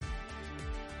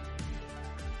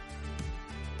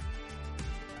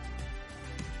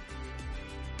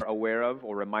aware of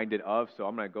or reminded of, so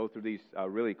I'm going to go through these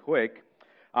really quick.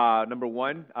 Number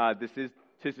one, this is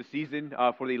the season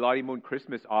for the Lottie Moon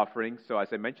Christmas offering. So as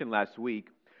I mentioned last week,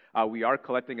 we are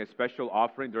collecting a special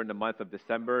offering during the month of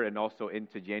December and also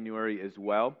into January as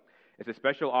well. It's a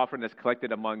special offering that's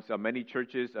collected amongst many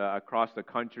churches across the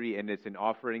country, and it's an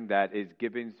offering that is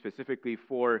given specifically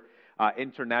for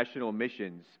international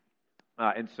missions.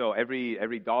 And so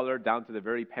every dollar down to the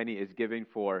very penny is given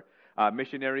for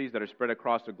missionaries that are spread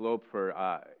across the globe for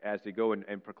as they go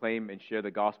and proclaim and share the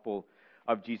gospel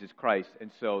of Jesus Christ.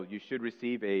 And so you should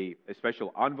receive a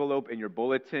special envelope in your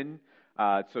bulletin,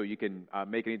 so you can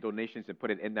make any donations and put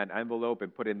it in that envelope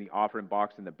and put it in the offering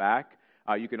box in the back.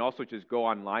 You can also just go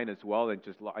online as well and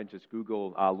just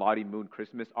Google Lottie Moon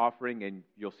Christmas offering, and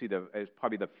you'll see it's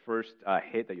probably the first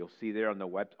hit that you'll see there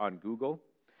on Google.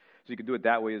 So you can do it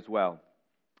that way as well.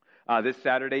 This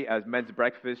Saturday, as men's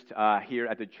breakfast here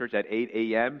at the church at 8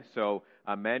 a.m. So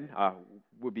men,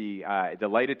 we'll be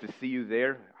delighted to see you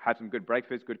there. Have some good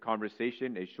breakfast, good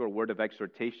conversation, a short word of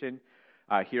exhortation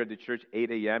here at the church,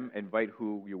 8 a.m. Invite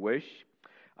who you wish.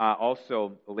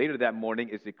 Also, later that morning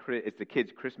is the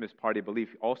kids' Christmas party, I believe,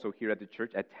 also here at the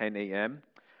church at 10 a.m.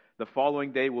 The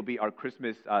following day will be our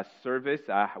Christmas service.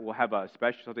 We'll have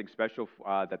something special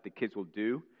that the kids will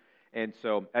do. And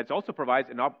so it also provides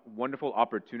a wonderful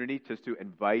opportunity just to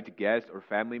invite guests or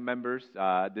family members.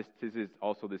 This is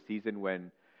also the season when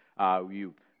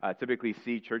you typically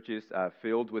see churches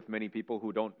filled with many people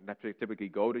who don't typically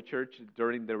go to church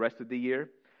during the rest of the year.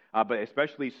 But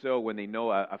especially so when they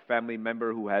know a family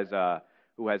member who has a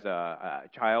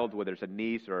child, whether it's a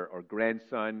niece or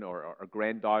grandson or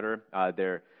granddaughter.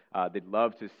 They'd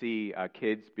love to see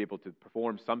kids be able to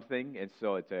perform something, and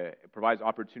so it provides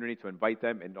opportunity to invite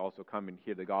them and also come and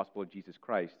hear the gospel of Jesus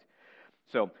Christ.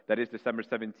 So that is December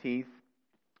 17th.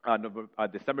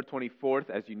 December 24th,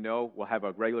 as you know, we'll have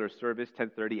a regular service,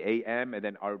 10:30 a.m., and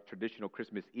then our traditional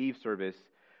Christmas Eve service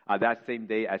that same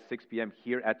day at 6 p.m.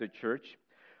 here at the church.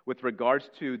 With regards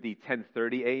to the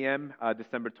 10:30 a.m.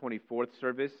 December 24th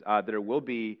service,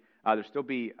 there'll still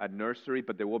be a nursery,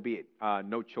 but there will be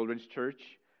no children's church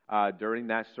during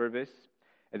that service.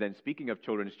 And then speaking of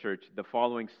children's church, the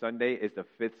following Sunday is the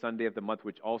 5th Sunday of the month,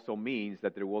 which also means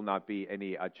that there will not be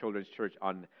any children's church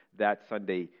on that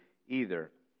Sunday either.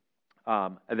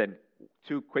 And then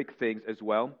two quick things as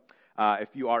well. If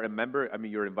you are a member,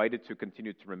 you're invited to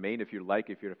continue to remain if you like,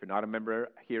 if you're not a member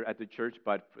here at the church,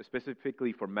 but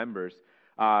specifically for members,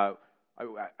 I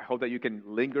hope that you can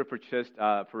linger for just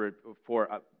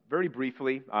very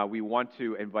briefly. We want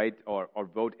to invite or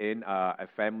vote in a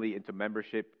family into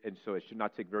membership, and so it should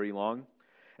not take very long.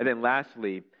 And then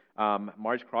lastly,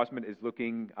 Marge Crossman is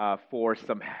looking for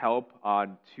some help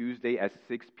on Tuesday at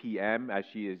 6 p.m. as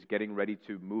she is getting ready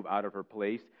to move out of her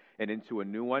place and into a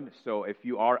new one. So if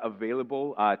you are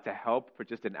available to help for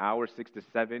just an hour, 6 to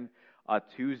 7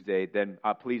 Tuesday, then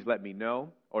please let me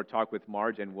know or talk with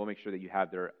Marge, and we'll make sure that you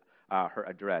have her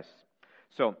address.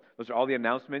 So those are all the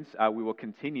announcements. We will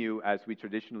continue, as we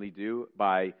traditionally do,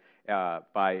 by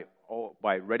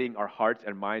readying our hearts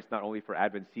and minds not only for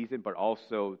Advent season, but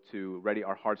also to ready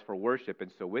our hearts for worship.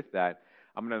 And so with that,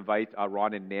 I'm going to invite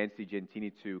Ron and Nancy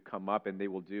Gentini to come up, and they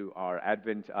will do our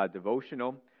Advent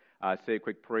devotional. Say a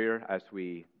quick prayer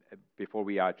before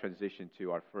we transition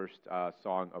to our first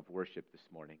song of worship this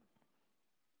morning.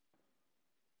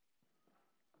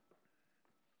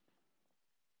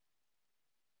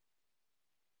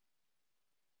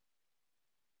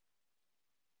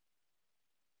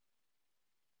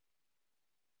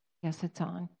 Yes, it's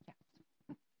on.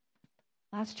 Yes.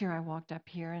 Last year I walked up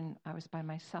here and I was by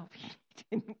myself.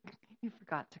 You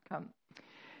forgot to come.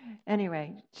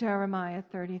 Anyway, Jeremiah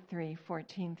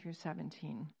 33:14 through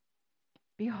 17.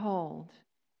 Behold,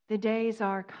 the days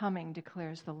are coming,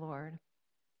 declares the Lord,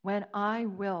 when I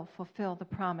will fulfill the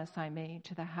promise I made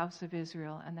to the house of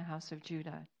Israel and the house of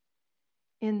Judah.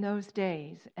 In those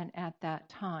days and at that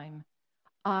time,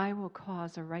 I will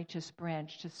cause a righteous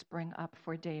branch to spring up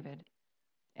for David,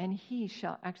 and he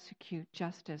shall execute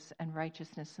justice and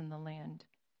righteousness in the land.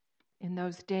 In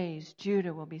those days,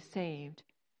 Judah will be saved,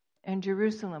 and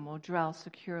Jerusalem will dwell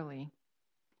securely.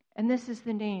 And this is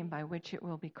the name by which it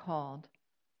will be called: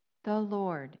 The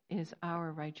Lord is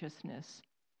our righteousness.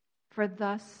 For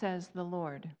thus says the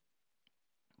Lord,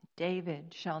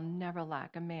 David shall never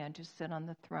lack a man to sit on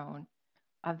the throne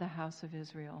of the house of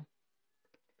Israel.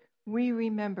 We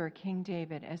remember King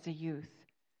David as a youth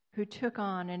who took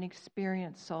on an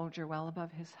experienced soldier well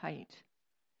above his height.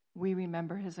 We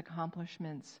remember his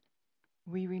accomplishments.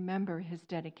 We remember his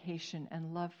dedication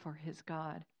and love for his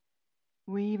God.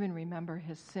 We even remember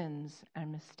his sins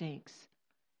and mistakes.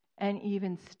 and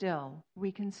even still,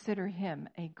 we consider him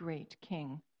a great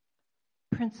king.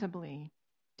 Principally,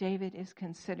 David is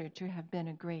considered to have been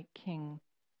a great king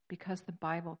because the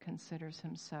Bible considers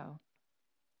him so.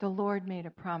 The Lord made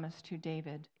a promise to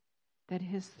David that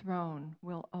his throne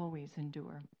will always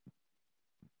endure.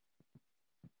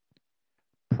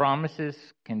 Promises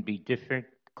can be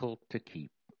difficult to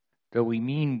keep. Though we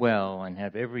mean well and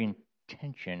have every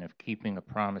intention of keeping a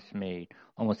promise made,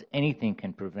 almost anything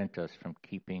can prevent us from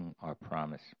keeping our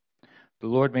promise. The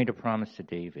Lord made a promise to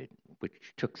David,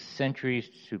 which took centuries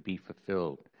to be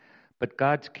fulfilled. But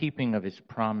God's keeping of his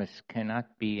promise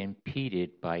cannot be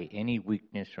impeded by any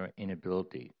weakness or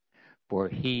inability, for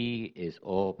he is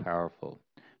all-powerful.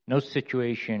 No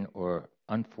situation or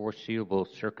unforeseeable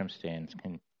circumstance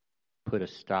can put a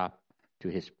stop to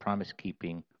his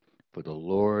promise-keeping, for the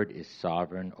Lord is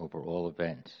sovereign over all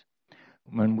events.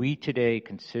 When we today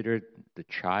consider the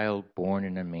child born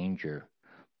in a manger,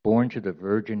 born to the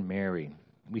Virgin Mary,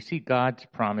 we see God's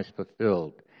promise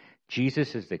fulfilled.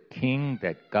 Jesus is the king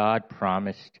that God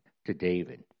promised to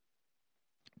David.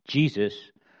 Jesus,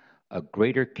 a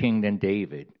greater king than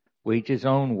David, waged his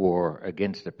own war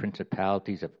against the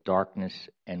principalities of darkness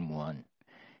and won.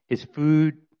 His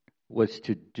food was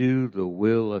to do the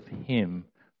will of him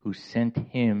who sent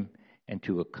him and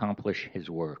to accomplish his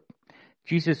work.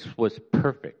 Jesus was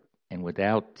perfect and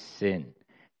without sin.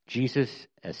 Jesus,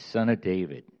 as Son of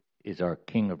David, is our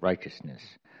King of righteousness,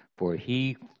 for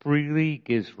he freely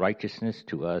gives righteousness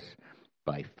to us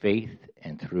by faith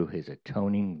and through his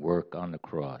atoning work on the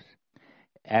cross.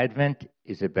 Advent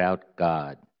is about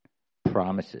God,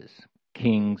 promises,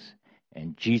 kings,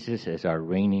 and Jesus as our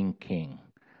reigning King.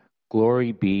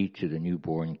 Glory be to the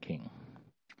newborn King.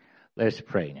 Let us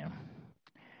pray now.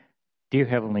 Dear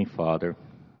Heavenly Father,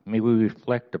 may we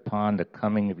reflect upon the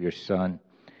coming of your Son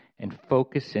and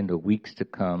focus in the weeks to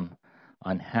come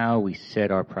on how we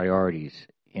set our priorities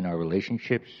in our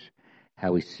relationships,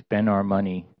 how we spend our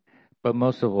money, but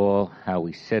most of all, how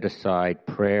we set aside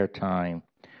prayer time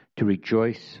to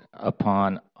rejoice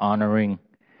upon honoring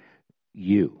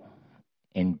you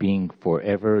and being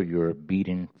forever your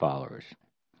obedient followers.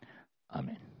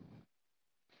 Amen.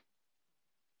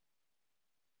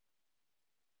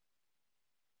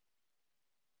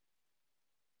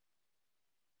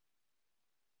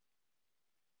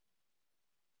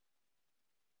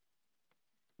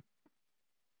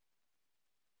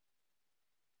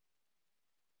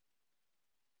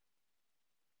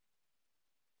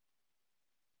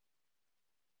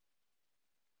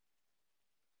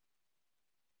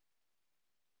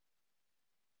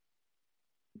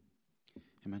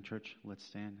 Amen, church. Let's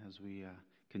stand as we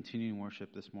continue in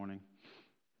worship this morning.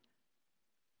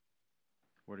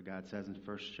 The Word of God says in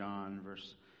 1 John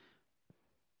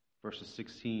verses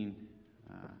 16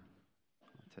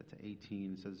 to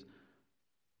 18, it says,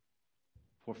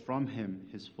 "For from him,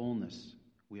 his fullness,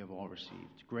 we have all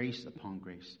received, grace upon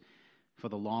grace. For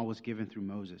the law was given through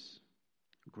Moses.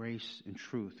 Grace and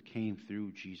truth came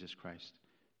through Jesus Christ.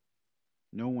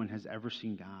 No one has ever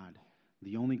seen God,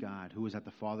 the only God who is at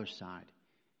the Father's side.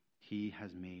 He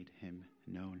has made him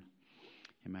known."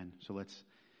 Amen. So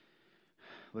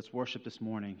let's worship this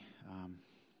morning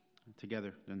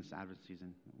together during this Advent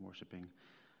season, worshiping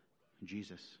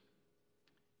Jesus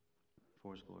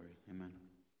for his glory. Amen.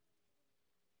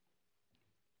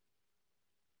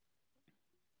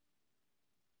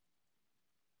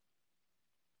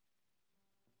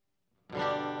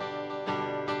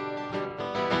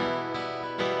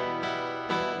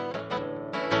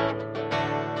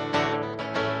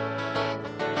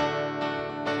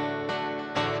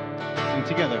 Sing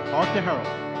together. Hark the herald.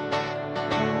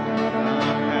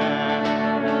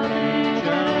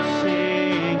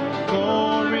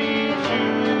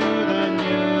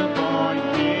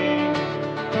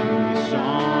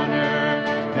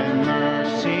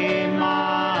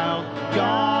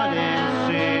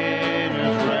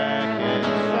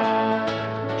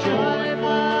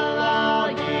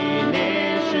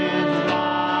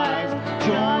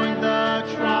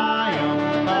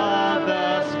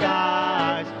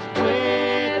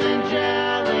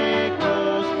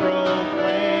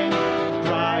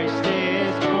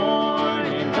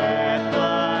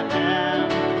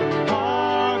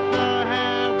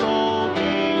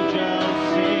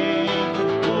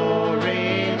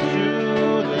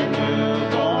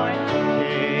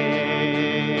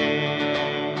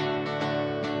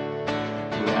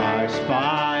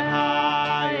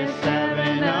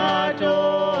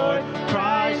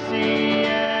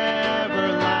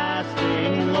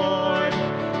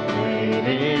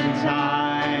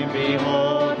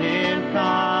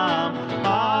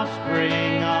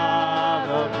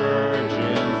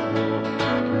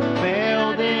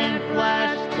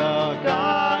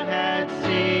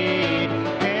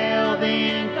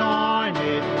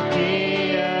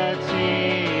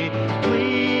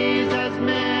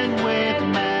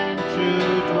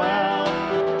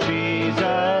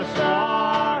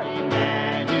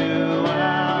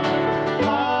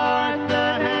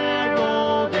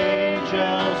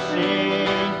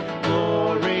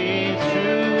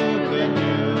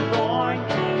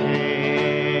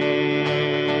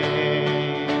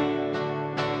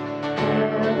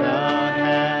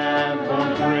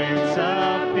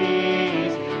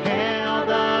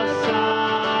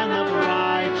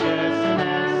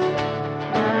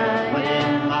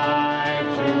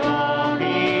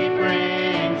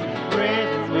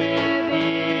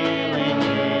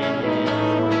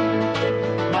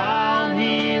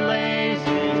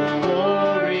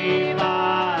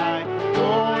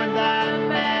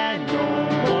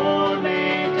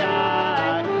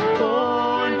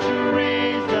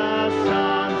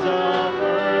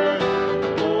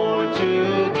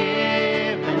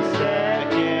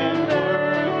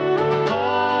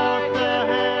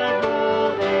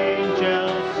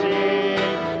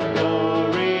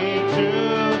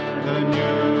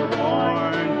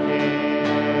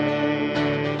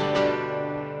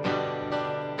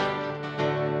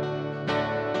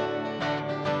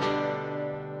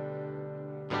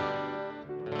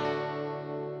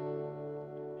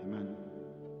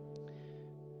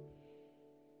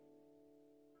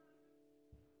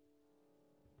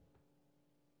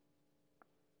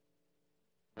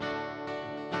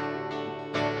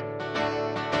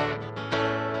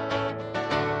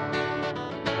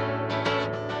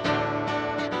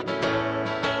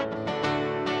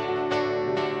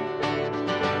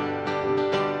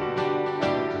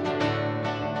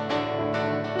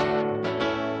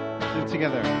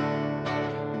 together.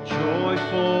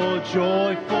 Joyful,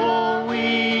 joyful,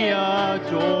 we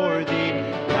adore thee,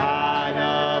 God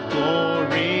of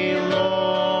glory,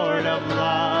 Lord of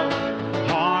love.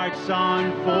 Hearts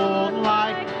unfold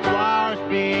like flowers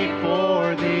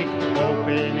before thee,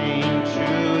 opening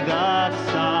to the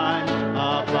sun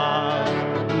above.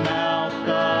 Melt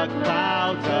the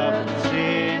clouds of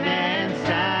sin and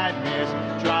sadness,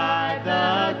 drive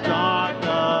the dark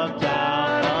of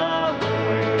doubt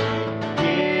away.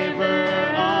 Giver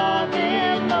of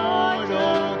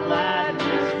immortal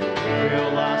gladness,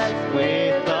 fill us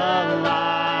with the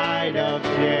light of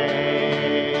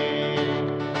day.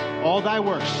 All thy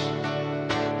works,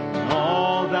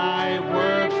 all thy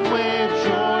works with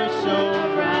joy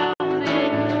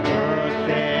surrounding, earth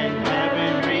and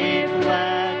heaven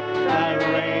reflect thy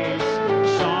rays.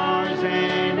 Stars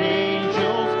and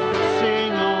angels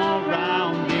sing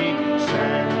around thee,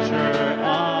 center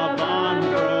of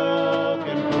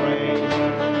unbroken praise.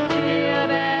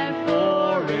 Field and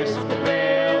forest,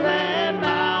 vale and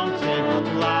mountain,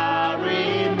 flowery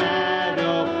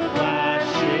meadow,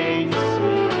 flashing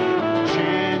sea,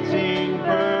 chanting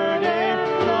bird and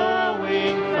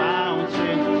flowing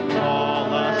fountain,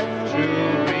 call us to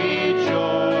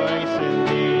rejoice in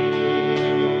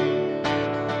thee.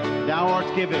 Thou art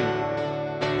giving,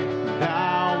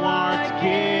 thou art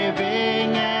giving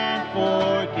and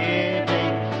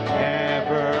forgiving,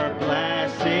 ever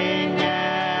blessing,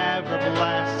 ever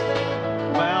blessed,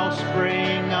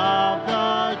 wellspring of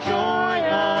the joy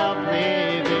of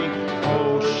living,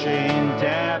 ocean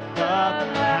depth of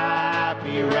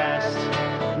happy rest.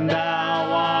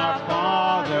 Thou our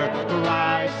Father,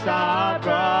 Christ our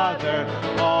brother,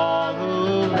 all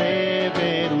who live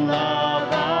in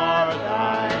love are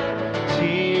thine.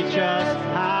 Teach us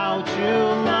how to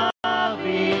love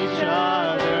each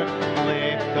other,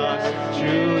 lift us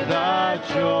to the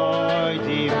joy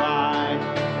divine.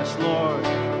 Yes, Lord,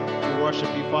 we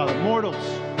worship you, Father. Mortals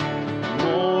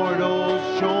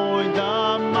join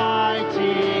the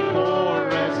mighty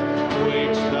chorus,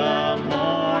 which the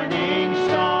morning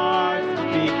stars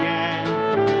began.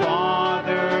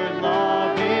 Father,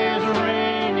 love is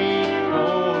reigning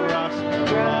o'er us.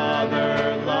 Brother,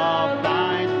 love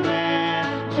binds man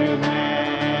to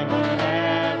man.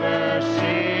 Ever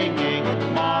singing,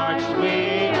 march we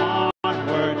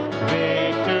onward,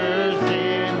 victors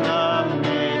in the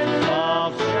midst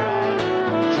of strife.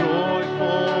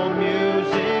 Joyful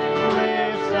music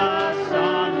lifts us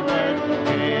onward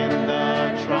in the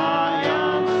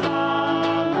triumph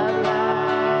song of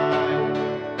life.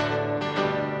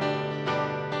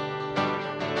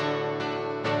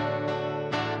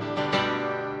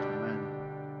 Amen.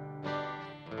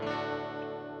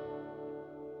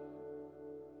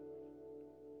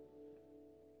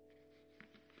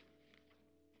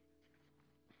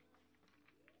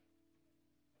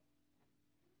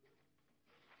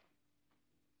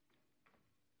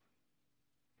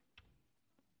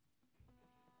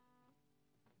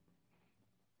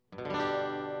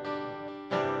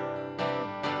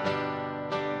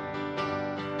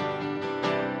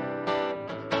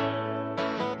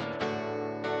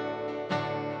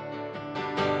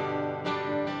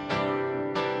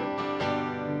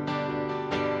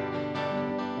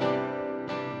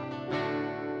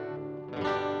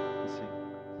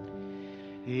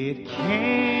 It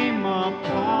came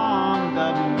upon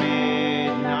the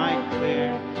midnight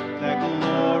clear, that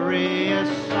glorious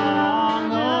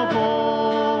song of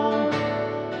old,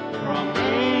 from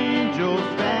angels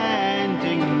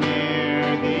bending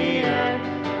near the earth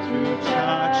to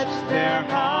touch their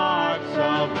hearts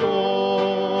of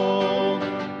gold.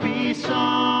 Peace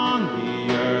on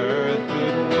the earth,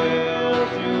 goodwill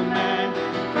to men,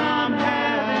 from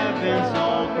heaven's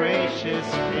all gracious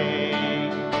King.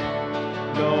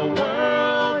 The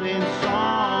world in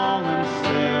solemn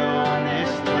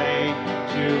stillness lay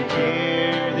to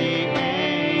hear the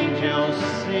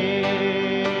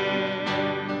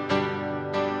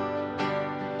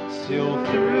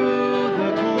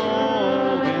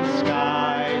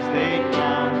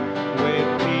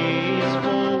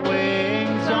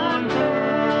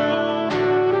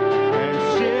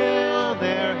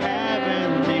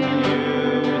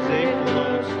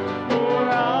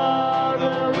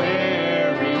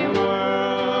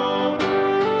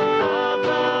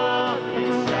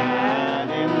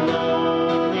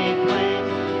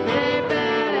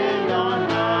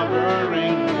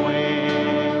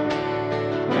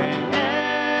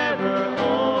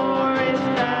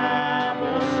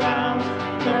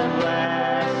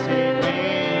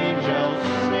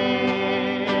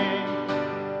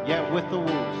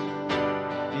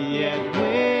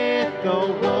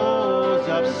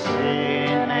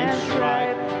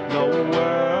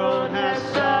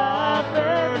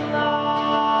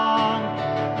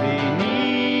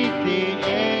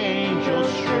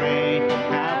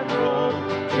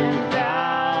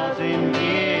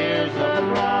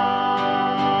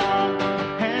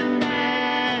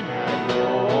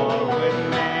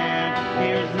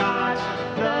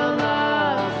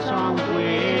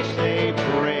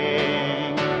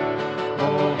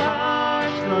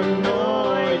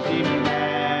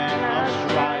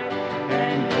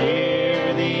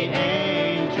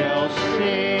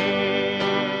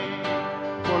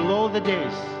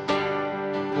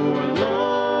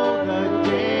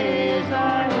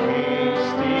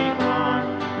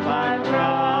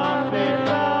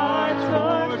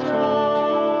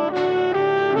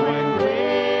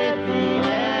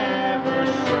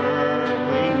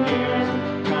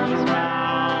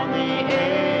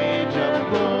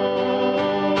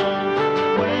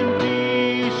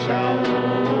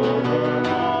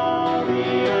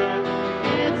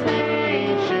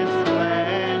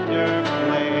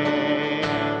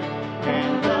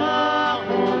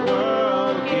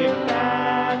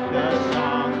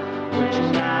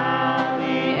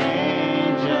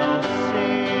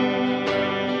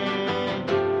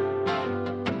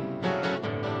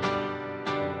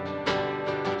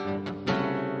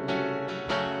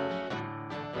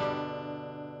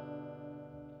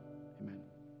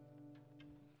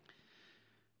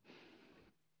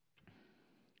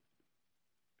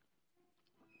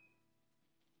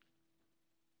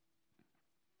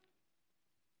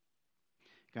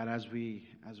God, as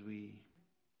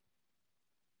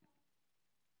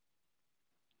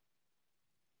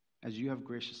you have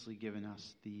graciously given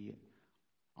us the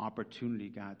opportunity,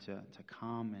 God, to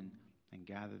come and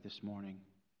gather this morning,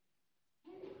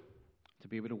 to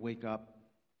be able to wake up,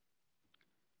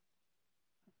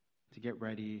 to get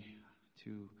ready,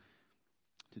 to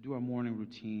do our morning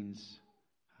routines,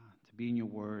 to be in your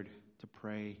word, to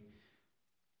pray.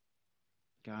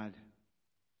 God,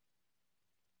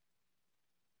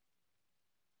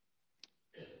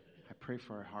 I pray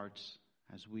for our hearts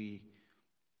as we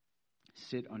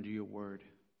sit under your word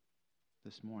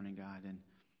this morning, God,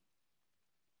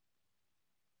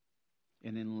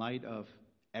 and in light of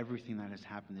everything that has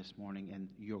happened this morning and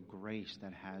your grace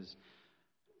that has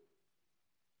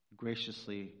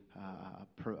graciously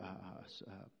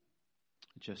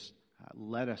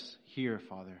led us here,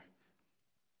 Father,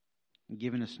 and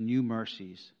given us new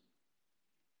mercies,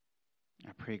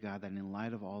 I pray, God, that in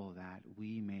light of all of that,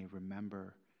 we may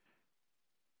remember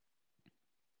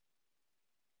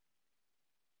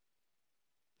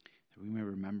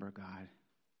God,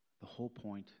 the whole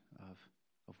point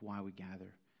of why we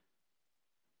gather,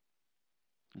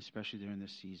 especially during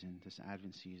this season, this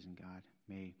Advent season, God.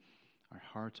 May our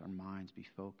hearts, our minds be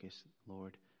focused,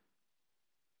 Lord.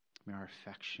 May our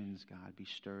affections, God, be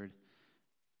stirred.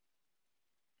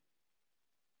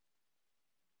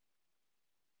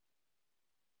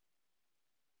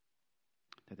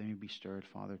 That they may be stirred,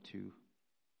 Father, to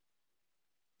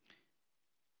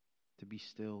be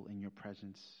still in your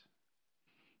presence,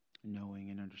 knowing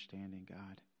and understanding,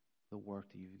 God, the work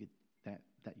that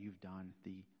you've done,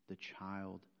 the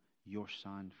child, your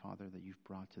Son, Father, that you've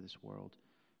brought to this world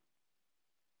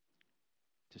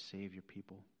to save your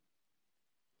people.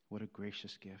 What a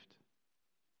gracious gift.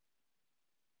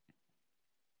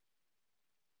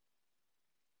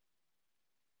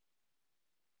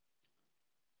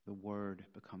 The Word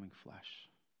becoming flesh.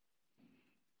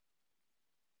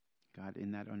 God,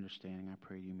 in that understanding, I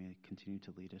pray you may continue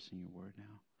to lead us in your word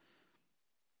now.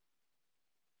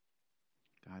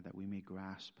 God, that we may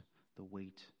grasp the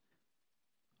weight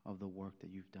of the work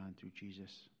that you've done through Jesus.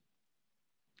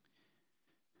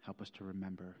 Help us to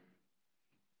remember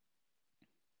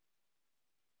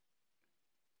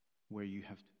where you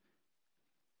have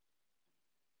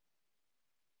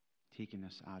taken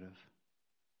us out of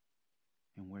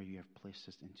and where you have placed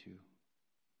us into.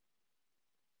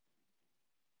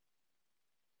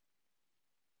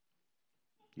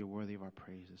 You're worthy of our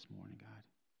praise this morning, God.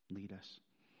 Lead us.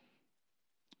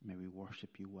 May we worship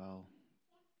you well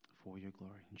for your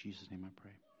glory. In Jesus' name I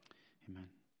pray. Amen.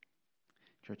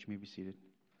 Church, you may be seated.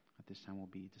 At this time, we'll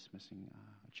be dismissing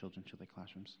children to their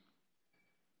classrooms.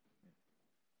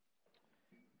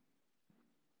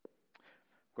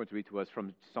 I'm going to read to us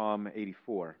from Psalm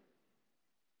 84,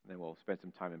 and then we'll spend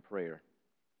some time in prayer.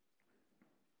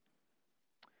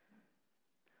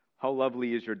 How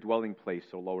lovely is your dwelling place,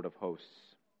 O Lord of hosts!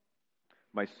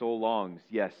 My soul longs,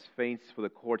 yes, faints for the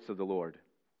courts of the Lord.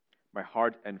 My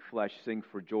heart and flesh sing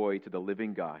for joy to the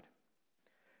living God.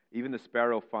 Even the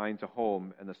sparrow finds a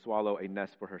home, and the swallow a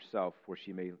nest for herself, where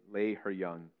she may lay her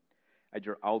young. At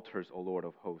your altars, O Lord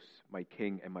of hosts, my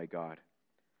King and my God.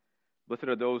 Blessed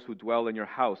are those who dwell in your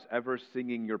house, ever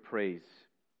singing your praise.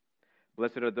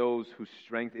 Blessed are those whose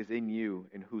strength is in you,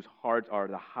 and whose hearts are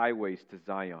the highways to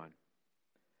Zion.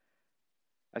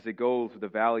 As they go through the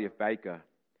valley of Baca,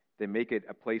 they make it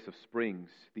a place of springs.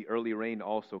 The early rain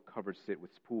also covers it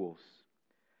with pools.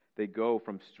 They go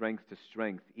from strength to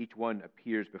strength. Each one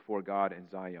appears before God in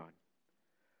Zion.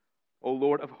 O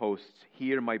Lord of hosts,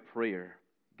 hear my prayer.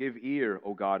 Give ear,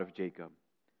 O God of Jacob.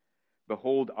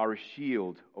 Behold our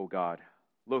shield, O God.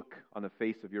 Look on the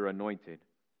face of your anointed.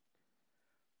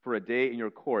 For a day in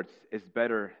your courts is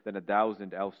better than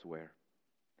 1,000 elsewhere.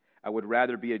 I would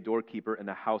rather be a doorkeeper in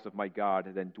the house of my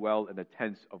God than dwell in the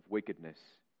tents of wickedness.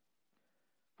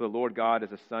 For the Lord God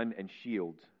is a sun and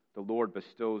shield. The Lord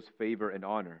bestows favor and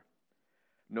honor.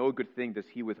 No good thing does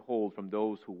he withhold from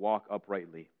those who walk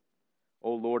uprightly.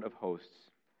 O Lord of hosts,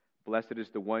 blessed is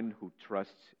the one who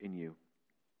trusts in you.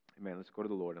 Amen. Let's go to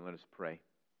the Lord and let us pray.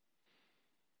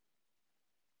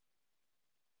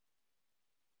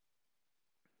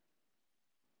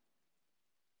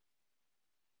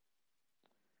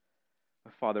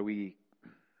 Father, we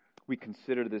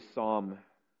consider this psalm.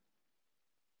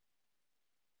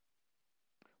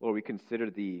 Lord, we consider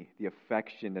the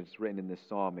affection that's written in this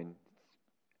psalm and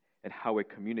how it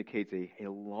communicates a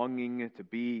longing to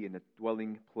be in the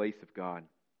dwelling place of God.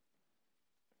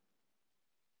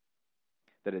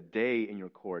 That a day in your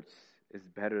courts is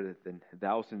better than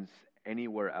thousands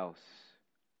anywhere else.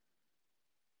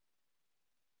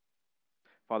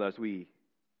 Father, as we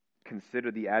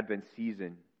consider the Advent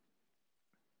season,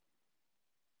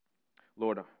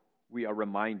 Lord, we are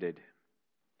reminded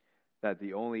that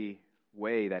the only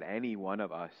way that any one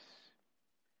of us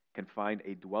can find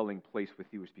a dwelling place with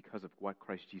you is because of what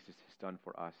Christ Jesus has done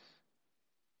for us.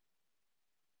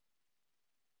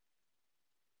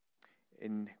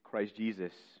 In Christ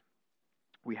Jesus,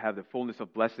 we have the fullness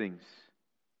of blessings.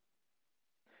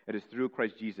 It is through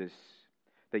Christ Jesus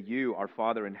that you, our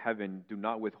Father in heaven, do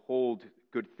not withhold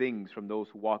good things from those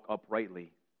who walk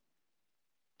uprightly,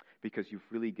 because you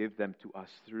freely give them to us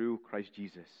through Christ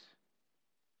Jesus.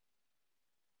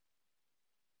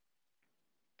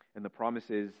 And the promise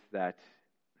is that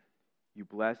you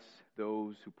bless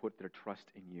those who put their trust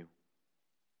in you.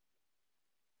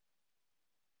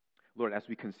 Lord, as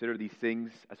we consider these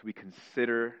things, as we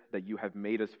consider that you have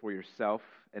made us for yourself,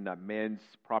 and that man's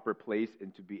proper place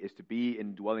is to be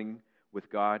in dwelling with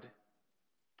God,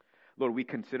 Lord, we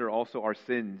consider also our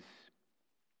sins.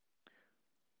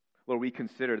 Lord, we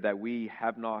consider that we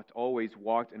have not always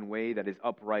walked in a way that is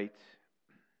upright,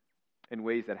 in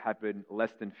ways that have been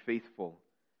less than faithful.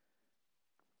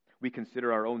 We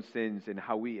consider our own sins and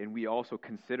we also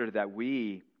consider that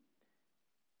we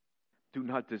do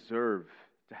not deserve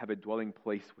to have a dwelling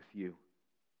place with you.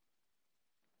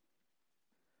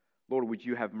 Lord, would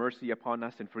you have mercy upon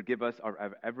us and forgive us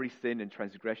of every sin and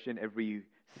transgression, every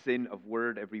sin of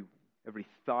word, every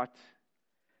thought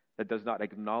that does not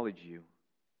acknowledge you.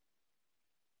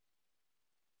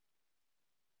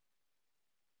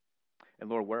 And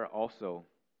Lord, we're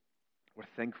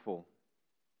thankful,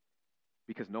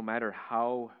 because no matter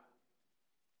how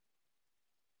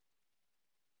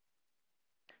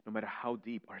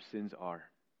deep our sins are,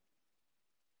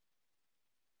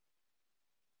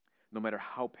 no matter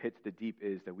how pit the deep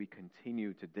is that we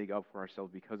continue to dig up for ourselves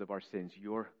because of our sins,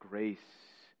 your grace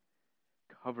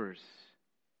covers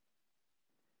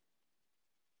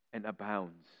and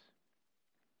abounds.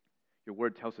 Your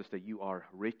word tells us that you are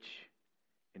rich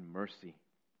in mercy.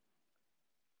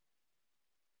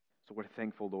 So we're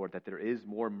thankful, Lord, that there is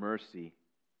more mercy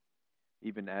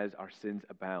even as our sins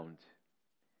abound,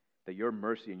 that your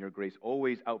mercy and your grace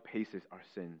always outpaces our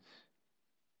sins.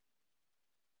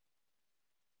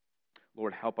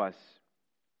 Lord, help us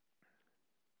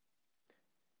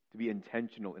to be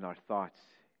intentional in our thoughts,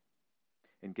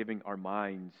 in giving our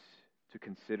minds to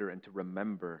consider and to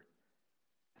remember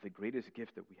that the greatest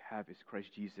gift that we have is Christ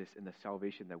Jesus and the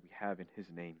salvation that we have in his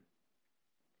name.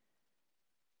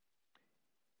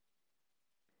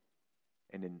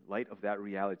 And in light of that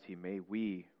reality, may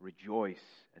we rejoice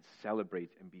and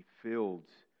celebrate and be filled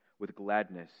with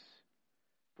gladness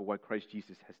for what Christ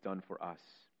Jesus has done for us.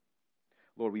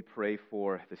 Lord, we pray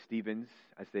for the Stevens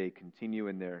as they continue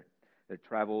in their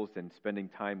travels and spending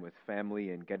time with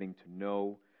family and getting to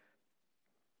know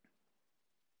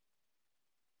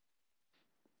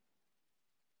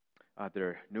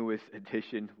their newest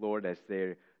addition, Lord, as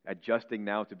they're adjusting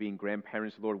now to being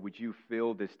grandparents. Lord, would you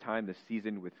fill this time, this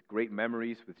season, with great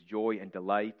memories, with joy and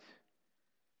delight.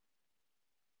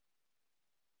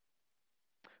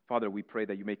 Father, we pray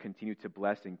that you may continue to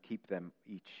bless and keep them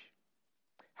each.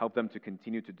 Help them to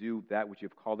continue to do that which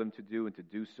you've called them to do, and to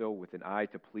do so with an eye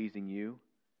to pleasing you.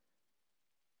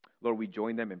 Lord, we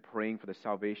join them in praying for the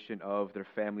salvation of their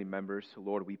family members.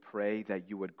 Lord, we pray that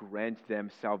you would grant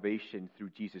them salvation through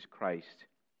Jesus Christ.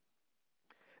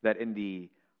 That in the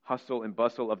hustle and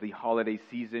bustle of the holiday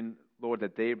season, Lord,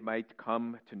 that they might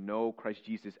come to know Christ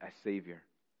Jesus as Savior.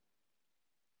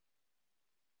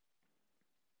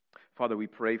 Father, we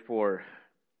pray for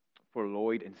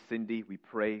Lloyd and Cindy. We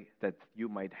pray that you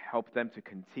might help them to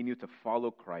continue to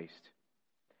follow Christ,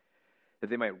 that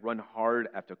they might run hard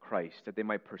after Christ, that they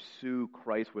might pursue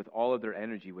Christ with all of their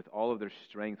energy, with all of their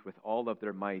strength, with all of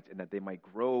their might, and that they might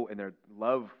grow in their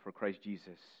love for Christ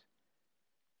Jesus.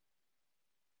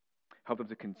 Help them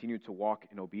to continue to walk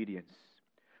in obedience.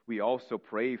 We also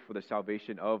pray for the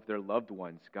salvation of their loved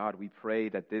ones. God, we pray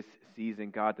that this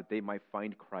season, God, that they might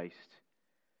find Christ,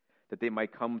 that they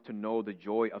might come to know the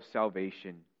joy of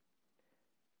salvation,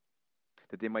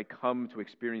 that they might come to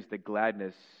experience the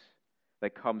gladness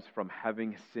that comes from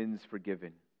having sins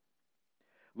forgiven.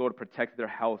 Lord, protect their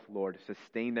health, Lord.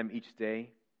 Sustain them each day.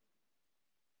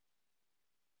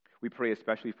 We pray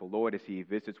especially for Lloyd as he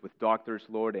visits with doctors,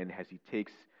 Lord, and as he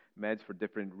takes meds for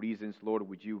different reasons. Lord,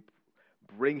 would you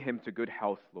bring him to good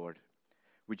health, Lord?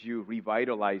 Would you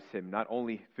revitalize him, not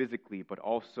only physically, but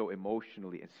also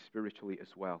emotionally and spiritually as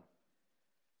well?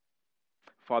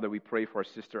 Father, we pray for our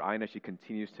sister Ina. She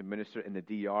continues to minister in the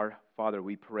DR. Father,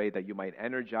 we pray that you might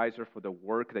energize her for the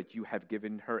work that you have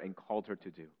given her and called her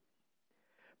to do,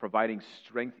 providing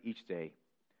strength each day,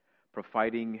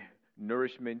 providing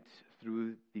nourishment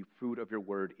through the food of your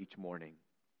word each morning.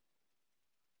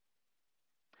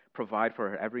 Provide for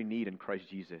her every need in Christ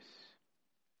Jesus.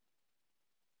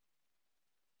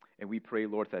 And we pray,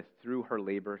 Lord, that through her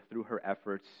labor, through her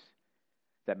efforts,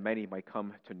 that many might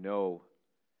come to know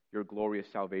your glorious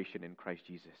salvation in Christ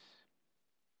Jesus.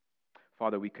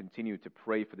 Father, we continue to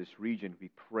pray for this region. We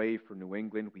pray for New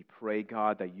England. We pray,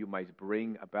 God, that you might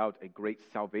bring about a great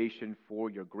salvation for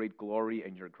your great glory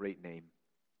and your great name.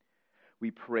 We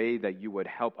pray that you would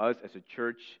help us as a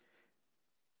church,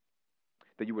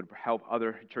 that you would help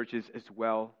other churches as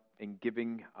well in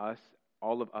giving us,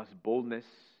 all of us, boldness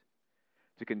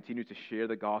to continue to share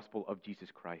the gospel of Jesus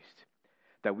Christ,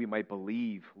 that we might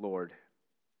believe, Lord,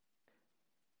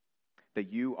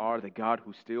 that you are the God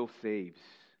who still saves,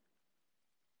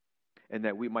 and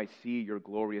that we might see your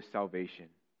glorious salvation.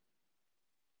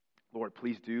 Lord,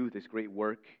 please do this great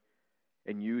work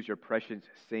and use your precious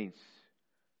saints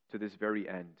to this very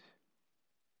end.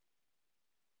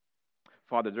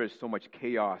 Father, there is so much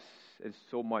chaos and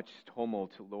so much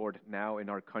tumult, Lord, now in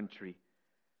our country.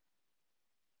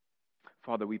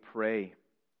 Father, we pray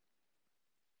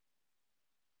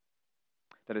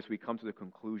that as we come to the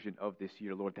conclusion of this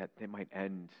year, Lord, that it might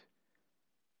end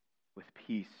with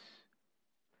peace,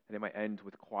 and it might end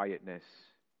with quietness.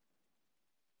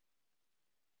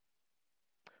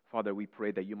 Father, we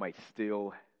pray that you might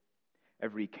still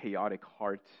every chaotic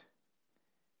heart,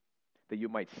 that you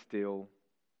might still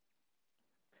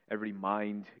every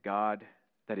mind, God,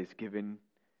 that is given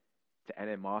to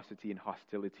animosity and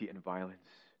hostility and violence,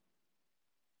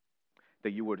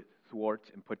 that you would thwart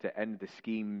and put to end the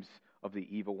schemes of the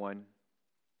evil one.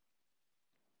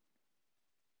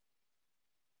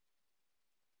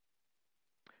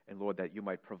 And Lord, that you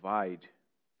might provide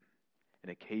an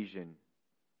occasion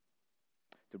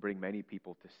to bring many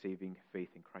people to saving faith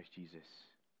in Christ Jesus.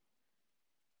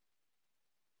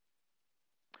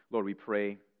 Lord, we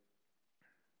pray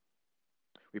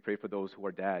for those who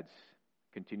are dads,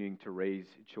 continuing to raise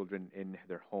children in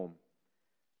their home.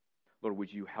 Lord,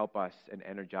 would you help us and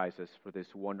energize us for this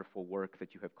wonderful work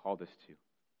that you have called us to?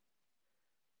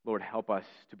 Lord, help us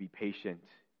to be patient.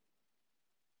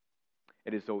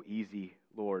 It is so easy,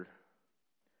 Lord,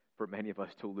 for many of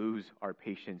us to lose our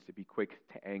patience, to be quick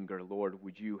to anger. Lord,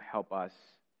 would you help us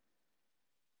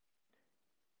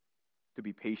to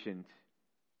be patient,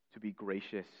 to be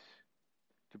gracious,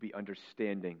 to be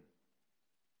understanding.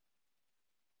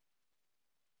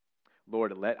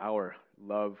 Lord, let our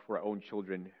love for our own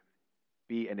children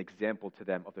be an example to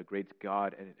them of the great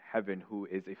God in heaven who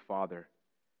is a Father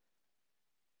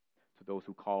to those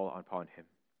who call upon him.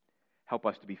 Help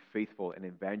us to be faithful in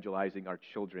evangelizing our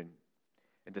children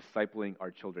and discipling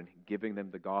our children, giving them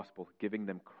the gospel, giving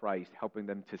them Christ, helping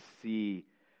them to see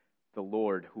the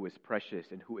Lord who is precious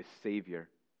and who is Savior.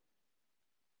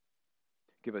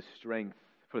 Give us strength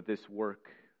for this work,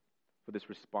 for this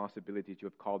responsibility that you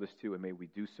have called us to, and may we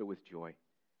do so with joy.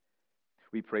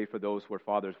 We pray for those who are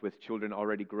fathers with children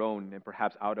already grown and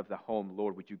perhaps out of the home.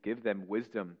 Lord, would you give them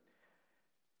wisdom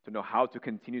to know how to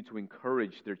continue to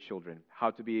encourage their children,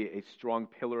 how to be a strong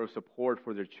pillar of support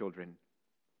for their children,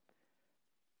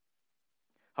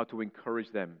 how to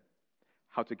encourage them,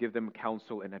 how to give them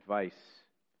counsel and advice,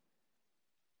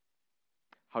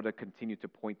 how to continue to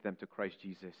point them to Christ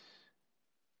Jesus.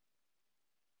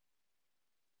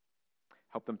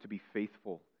 Help them to be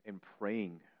faithful in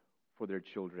praying for their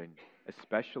children,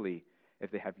 especially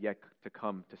if they have yet to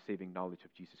come to saving knowledge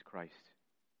of Jesus Christ.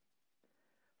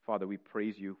 Father, we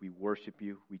praise you, we worship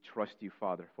you, we trust you,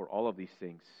 Father, for all of these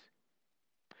things.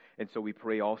 And so we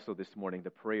pray also this morning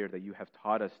the prayer that you have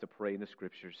taught us to pray in the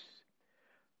Scriptures,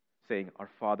 saying, Our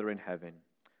Father in heaven,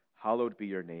 hallowed be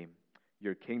your name.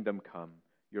 Your kingdom come,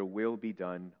 your will be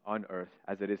done on earth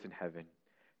as it is in heaven.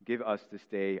 Give us this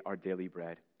day our daily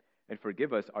bread, and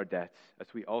forgive us our debts, as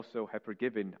we also have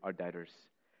forgiven our debtors.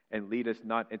 And lead us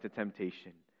not into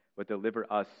temptation, but deliver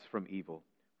us from evil.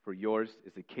 For yours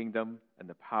is the kingdom and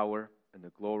the power and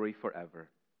the glory forever.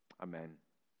 Amen.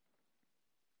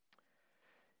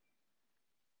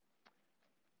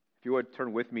 If you would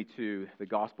turn with me to the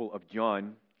Gospel of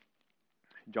John,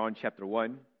 John chapter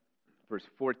 1, verse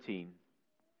 14.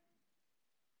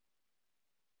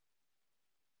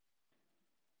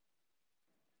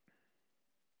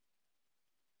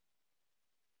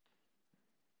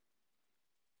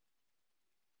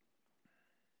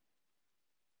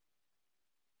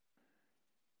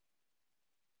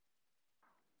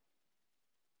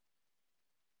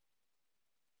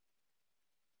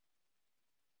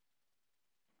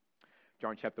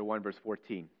 John chapter 1, verse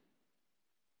 14.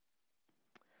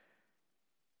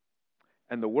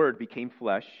 And the Word became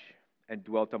flesh and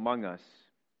dwelt among us,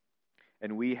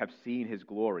 and we have seen his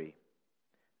glory.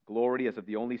 Glory as of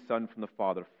the only Son from the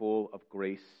Father, full of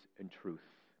grace and truth.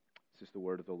 This is the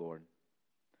word of the Lord.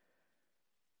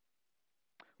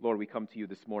 Lord, we come to you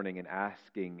this morning and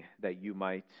asking that you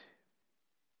might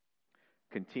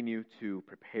continue to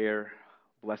prepare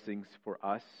blessings for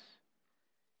us,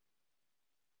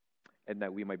 and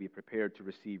that we might be prepared to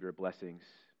receive your blessings.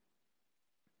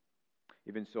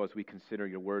 Even so, as we consider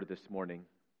your word this morning,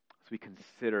 as we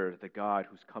consider the God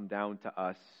who's come down to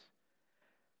us,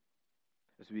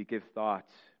 as we give thought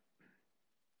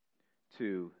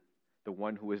to the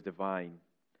one who is divine,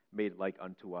 made like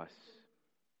unto us.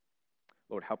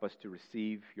 Lord, help us to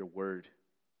receive your word.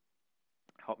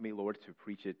 Help me, Lord, to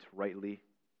preach it rightly.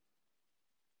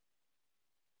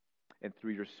 And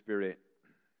through your Spirit,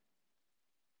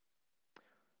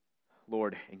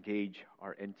 Lord, engage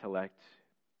our intellect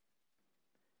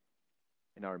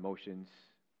and our emotions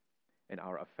and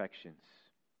our affections.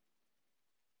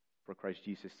 For Christ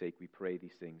Jesus' sake, we pray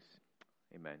these things.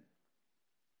 Amen.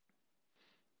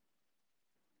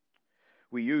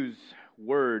 We use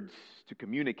words to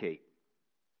communicate,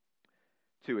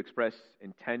 to express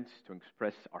intent, to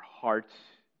express our hearts,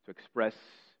 to express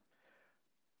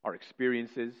our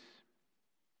experiences.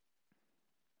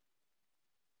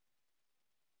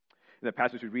 In the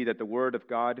passage we read that the Word of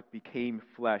God became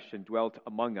flesh and dwelt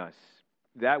among us.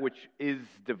 That which is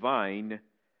divine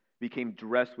became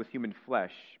dressed with human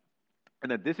flesh,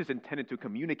 and that this is intended to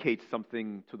communicate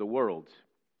something to the world.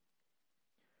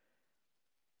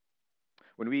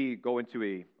 When we go into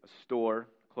a store,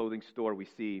 clothing store, we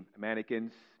see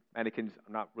mannequins. Mannequins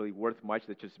are not really worth much.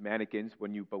 They're just mannequins.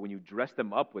 But when you dress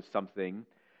them up with something,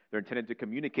 they're intended to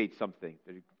communicate something.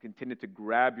 They're intended to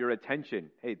grab your attention.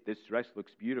 Hey, this dress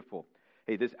looks beautiful.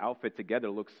 Hey, this outfit together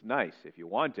looks nice. If you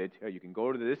want it, you can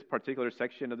go to this particular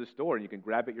section of the store and you can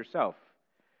grab it yourself.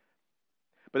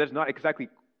 But that's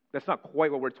not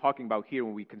quite what we're talking about here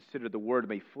when we consider the Word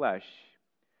made flesh.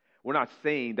 We're not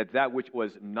saying that which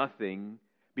was nothing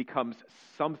becomes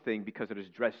something because it is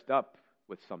dressed up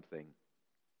with something.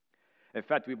 In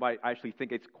fact, we might actually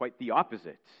think it's quite the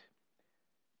opposite.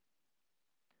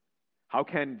 How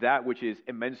can that which is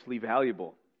immensely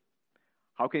valuable,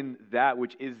 how can that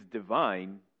which is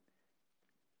divine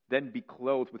then be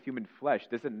clothed with human flesh?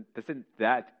 Doesn't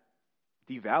that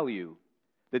devalue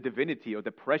the divinity or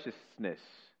the preciousness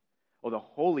or the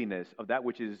holiness of that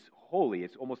which is holy?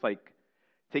 It's almost like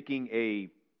taking a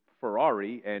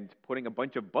Ferrari and putting a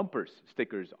bunch of bumper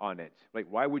stickers on it. Like,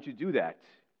 why would you do that?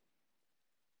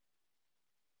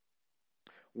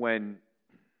 When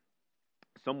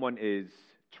someone is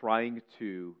trying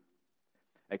to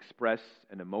express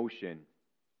an emotion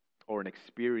or an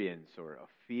experience or a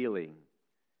feeling,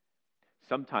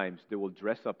 sometimes they will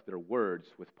dress up their words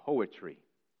with poetry.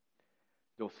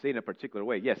 They'll say in a particular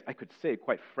way. Yes, I could say it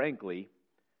quite frankly,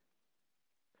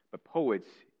 but poets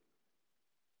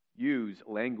use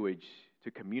language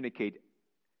to communicate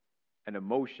an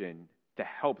emotion to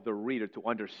help the reader to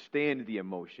understand the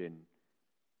emotion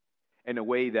in a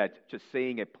way that just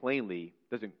saying it plainly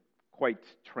doesn't quite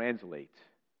translate.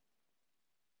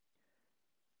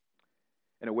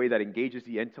 In a way that engages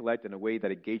the intellect, in a way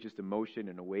that engages the emotion,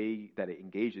 in a way that it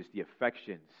engages the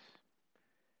affections.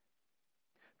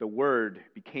 The Word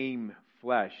became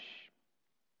flesh.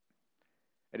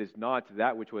 It is not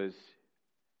that which was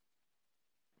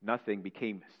nothing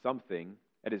became something.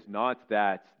 It is not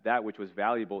that which was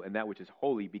valuable and that which is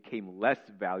holy became less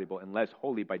valuable and less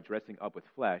holy by dressing up with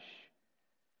flesh.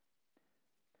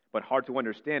 But hard to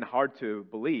understand, hard to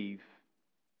believe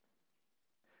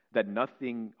that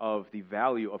nothing of the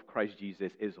value of Christ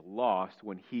Jesus is lost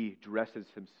when he dresses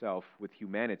himself with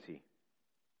humanity.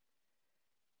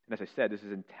 And as I said, this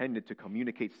is intended to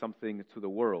communicate something to the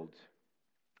world.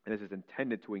 And this is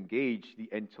intended to engage the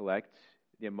intellect,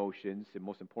 the emotions, and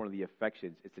most importantly, the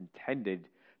affections. It's intended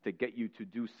to get you to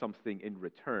do something in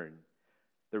return.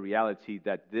 The reality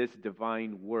that this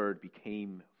divine Word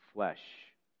became flesh.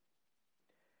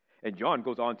 And John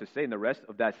goes on to say in the rest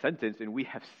of that sentence, and we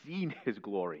have seen his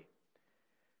glory.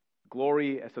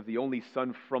 Glory as of the only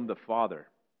Son from the Father.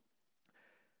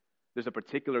 There's a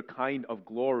particular kind of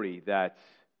glory that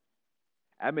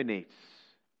emanates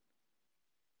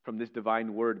from this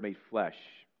divine Word made flesh.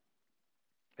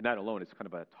 And that alone is kind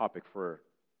of a topic for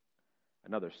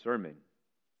another sermon.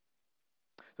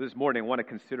 So this morning I want to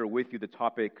consider with you the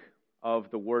topic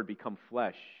of the Word become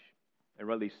flesh. And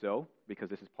rightly so, because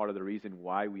this is part of the reason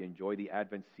why we enjoy the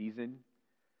Advent season.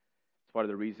 It's part of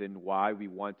the reason why we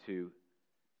want to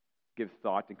give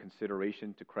thought and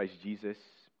consideration to Christ Jesus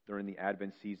during the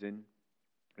Advent season.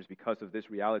 It's because of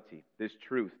this reality, this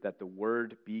truth, that the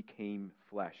Word became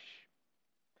flesh.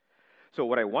 So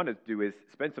what I want to do is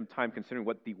spend some time considering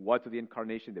what of the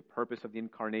incarnation, the purpose of the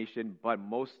incarnation, but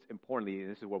most importantly, and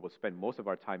this is where we'll spend most of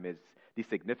our time, is the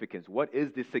significance. What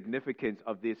is the significance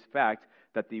of this fact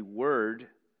that the Word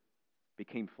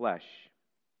became flesh?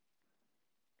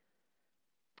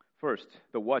 First,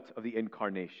 the what of the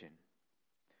incarnation.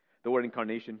 The word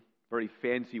incarnation, very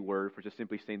fancy word for just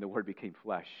simply saying the Word became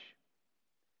flesh.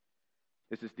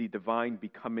 This is the divine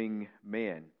becoming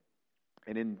man.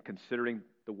 And in considering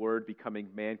the Word becoming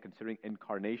man, considering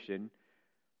incarnation,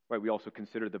 right, we also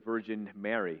consider the Virgin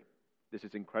Mary. This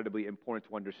is incredibly important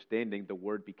to understanding the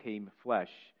Word became flesh.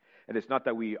 And it's not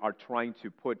that we are trying to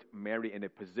put Mary in a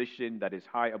position that is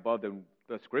high above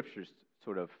the Scriptures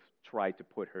sort of try to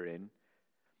put her in.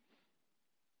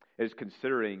 It is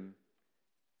considering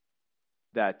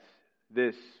that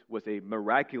this was a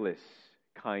miraculous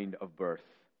kind of birth.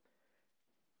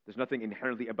 There's nothing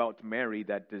inherently about Mary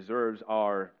that deserves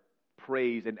our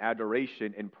praise and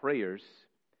adoration and prayers.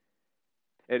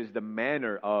 It is the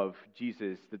manner of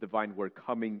Jesus, the divine Word,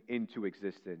 coming into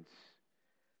existence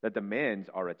that demands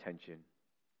our attention.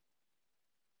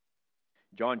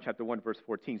 John chapter 1 verse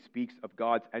 14 speaks of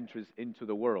God's entrance into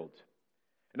the world.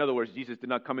 In other words, Jesus did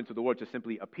not come into the world to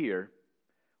simply appear.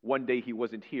 One day he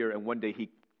wasn't here and one day he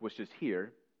was just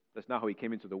here. That's not how he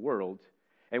came into the world.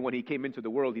 And when he came into the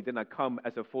world, he did not come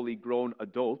as a fully grown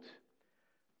adult,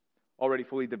 already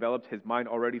fully developed, his mind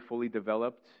already fully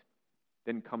developed.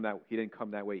 He didn't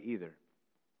come that way either.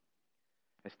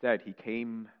 Instead, he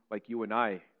came like you and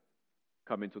I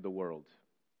come into the world.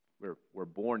 We're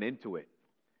born into it,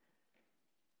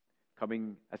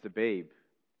 coming as a babe.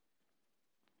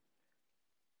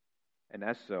 And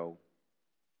as so,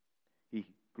 he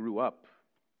grew up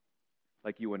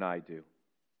like you and I do.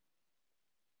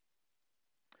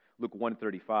 Luke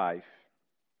 1:35,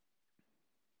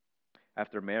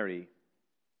 after Mary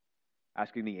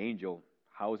asking the angel,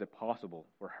 how is it possible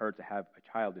for her to have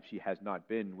a child if she has not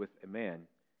been with a man?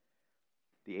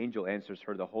 The angel answers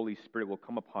her, the Holy Spirit will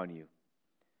come upon you,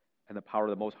 and the power of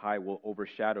the Most High will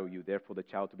overshadow you. Therefore, the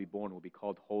child to be born will be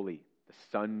called Holy, the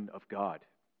Son of God.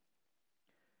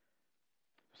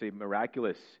 It's a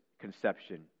miraculous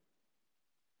conception.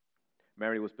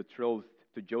 Mary was betrothed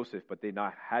to Joseph, but they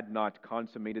had not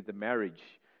consummated the marriage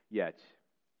yet.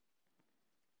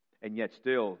 And yet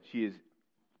still, she is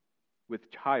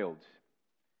with child.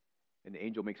 And the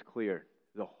angel makes clear,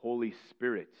 the Holy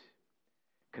Spirit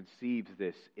conceives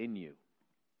this in you.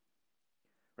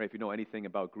 Right? If you know anything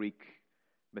about Greek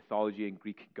mythology and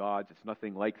Greek gods, it's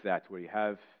nothing like that, where you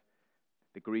have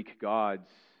the Greek gods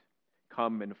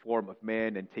come in the form of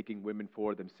man and taking women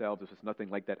for themselves. This is nothing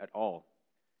like that at all.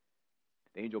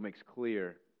 The angel makes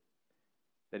clear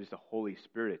that it's the Holy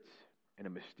Spirit, in a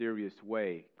mysterious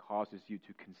way, causes you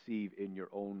to conceive in your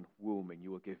own womb, and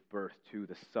you will give birth to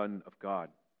the Son of God.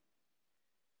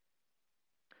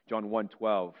 John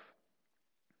 1:12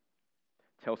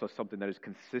 tells us something that is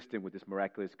consistent with this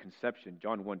miraculous conception.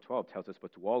 John 1:12 tells us,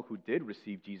 but to all who did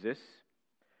receive Jesus,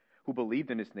 who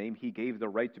believed in his name, he gave the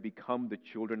right to become the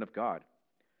children of God,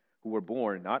 who were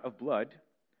born not of blood,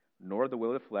 nor of the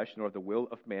will of the flesh, nor of the will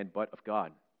of man, but of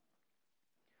God.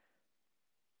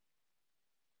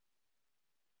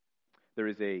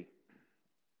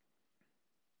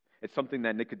 It's something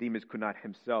that Nicodemus could not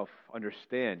himself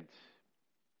understand.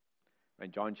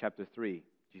 In John chapter 3,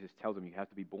 Jesus tells him you have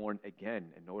to be born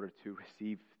again in order to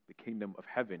receive the kingdom of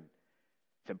heaven.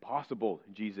 It's impossible,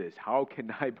 Jesus. How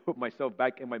can I put myself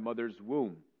back in my mother's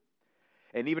womb?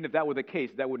 And even if that were the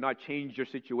case, that would not change your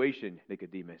situation,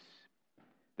 Nicodemus.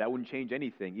 That wouldn't change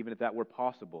anything, even if that were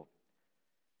possible.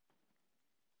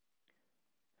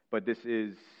 But this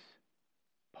is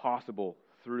possible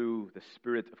through the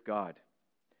Spirit of God.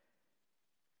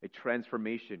 A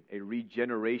transformation, a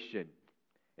regeneration,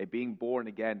 a being born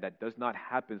again that does not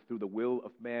happen through the will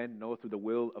of man, nor through the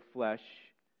will of flesh,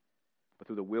 but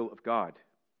through the will of God.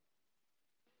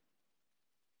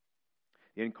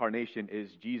 The incarnation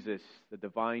is Jesus, the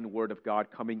divine Word of God,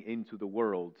 coming into the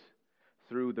world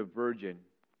through the Virgin,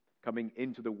 coming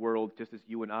into the world just as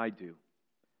you and I do,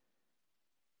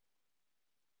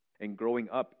 and growing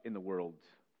up in the world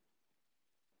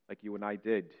like you and I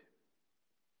did,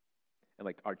 and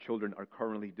like our children are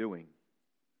currently doing.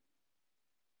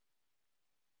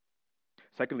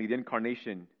 Secondly, the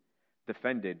incarnation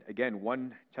defended. Again,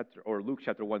 Luke chapter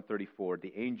 1:34,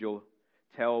 the angel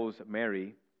tells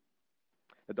Mary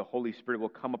that the Holy Spirit will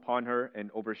come upon her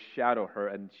and overshadow her,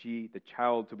 and the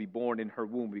child to be born in her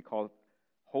womb, will be called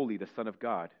Holy, the Son of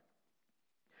God.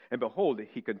 And behold,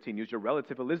 he continues, your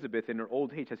relative Elizabeth in her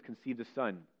old age has conceived a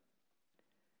son.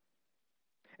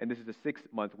 And this is the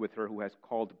 6th month with her who has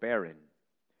called barren.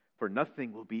 for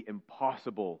nothing will be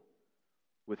impossible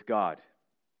with God.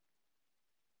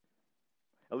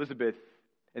 Elizabeth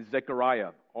and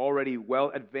Zechariah, already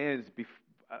well advanced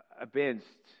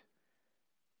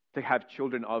to have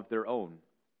children of their own.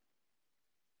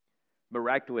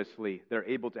 Miraculously, they're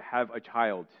able to have a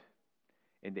child.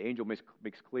 And the angel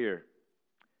makes clear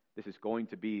this is going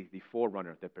to be the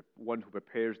forerunner, the one who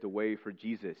prepares the way for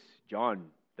Jesus,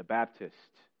 John the Baptist.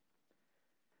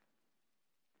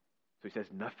 So he says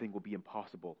nothing will be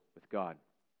impossible with God.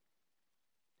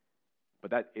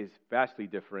 But that is vastly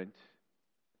different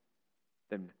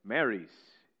than Mary's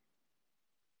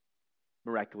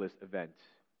miraculous event.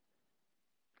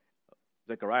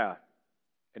 Zechariah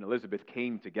and Elizabeth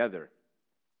came together.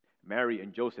 Mary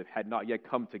and Joseph had not yet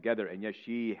come together, and yet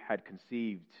she had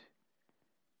conceived.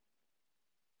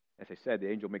 As I said, the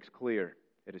angel makes clear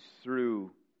it is through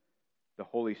the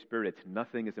Holy Spirit.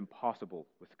 Nothing is impossible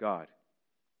with God.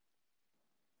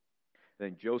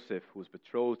 Then Joseph, who was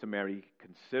betrothed to Mary,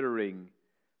 considering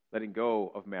letting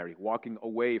go of Mary, walking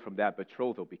away from that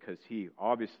betrothal, because he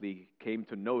obviously came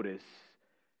to notice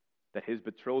that his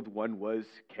betrothed one was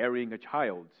carrying a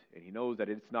child, and he knows that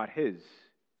it's not his.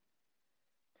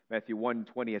 Matthew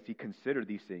 1:20, as he considered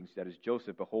these things, that is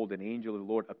Joseph, behold, an angel of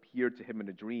the Lord appeared to him in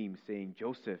a dream, saying,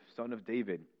 Joseph, son of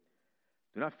David,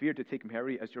 do not fear to take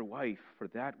Mary as your wife, for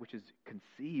that which is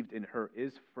conceived in her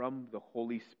is from the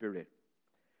Holy Spirit.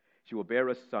 She will bear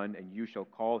a son, and you shall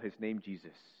call his name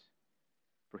Jesus,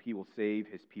 for he will save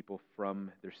his people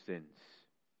from their sins.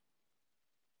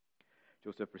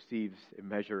 Joseph receives a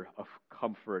measure of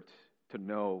comfort to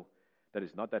know that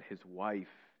it's not that his wife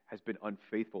has been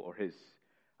unfaithful or his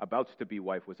about-to-be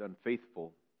wife was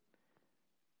unfaithful.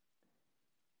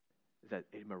 That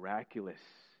a miraculous,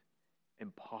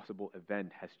 impossible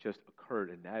event has just occurred,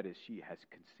 and that is she has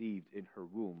conceived in her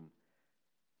womb.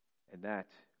 And that,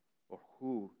 or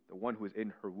the one who is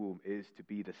in her womb, is to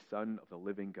be the Son of the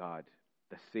living God,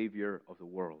 the Savior of the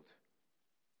world.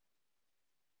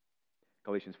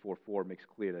 Galatians 4:4 makes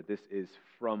clear that this is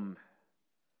from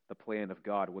the plan of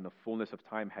God. When the fullness of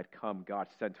time had come, God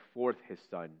sent forth his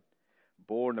Son,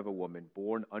 born of a woman,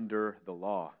 born under the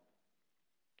law.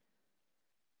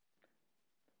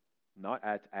 Not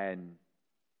at a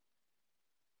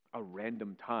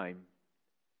random time,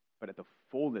 but at the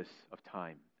fullness of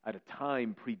time. At a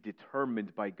time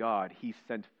predetermined by God, he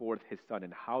sent forth his Son.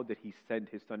 And how did he send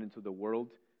his Son into the world?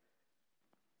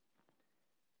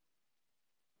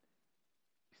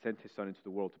 He sent his Son into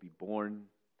the world to be born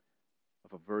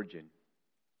of a virgin.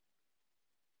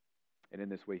 And in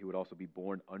this way, he would also be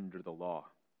born under the law,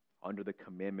 under the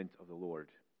commandment of the Lord.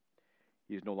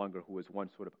 He is no longer who is one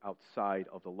sort of outside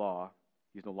of the law.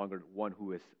 He is no longer one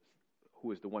who is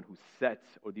the one who sets,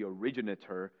 or the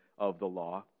originator of the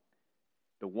law.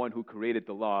 The one who created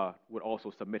the law would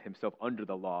also submit himself under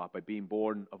the law by being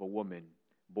born of a woman,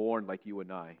 born like you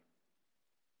and I.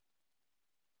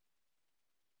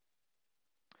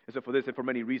 And so for this and for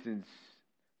many reasons,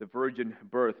 the virgin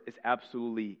birth is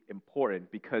absolutely important,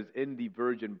 because in the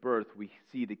virgin birth we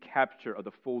see the capture of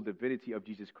the full divinity of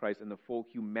Jesus Christ and the full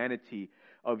humanity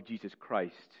of Jesus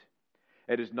Christ.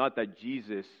 It is not that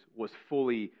Jesus was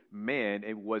fully man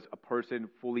and was a person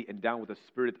fully endowed with the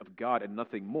Spirit of God and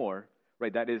nothing more,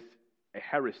 right? That is a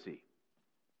heresy.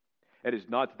 It is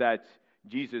not that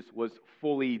Jesus was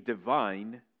fully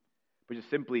divine, but just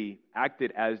simply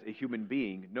acted as a human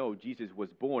being. No, Jesus was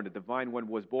born. The divine one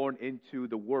was born into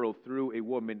the world through a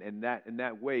woman, and that in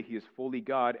that way he is fully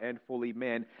God and fully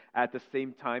man at the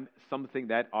same time, something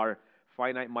that our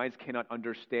finite minds cannot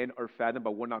understand or fathom,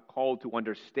 but we're not called to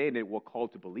understand it, we're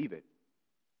called to believe it.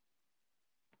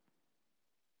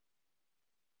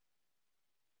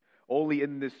 Only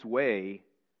in this way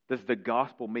does the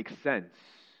gospel make sense.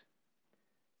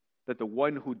 That the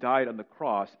one who died on the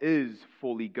cross is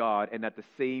fully God and at the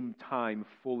same time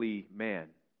fully man.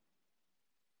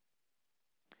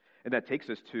 And that takes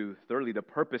us to, thirdly, the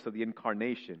purpose of the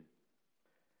incarnation.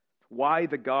 Why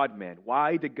the God-man?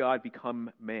 Why did God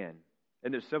become man?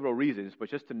 And there's several reasons, but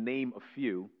just to name a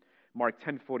few, Mark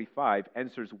 10:45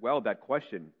 answers well that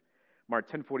question. Mark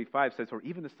 10:45 says, "For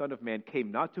even the Son of Man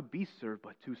came not to be served,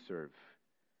 but to serve,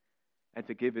 and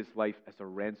to give his life as a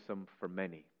ransom for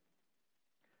many."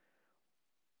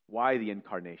 Why the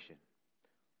incarnation?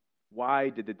 Why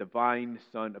did the divine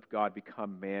Son of God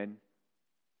become man?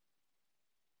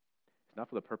 It's not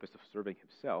for the purpose of serving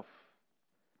himself,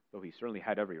 though he certainly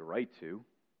had every right to,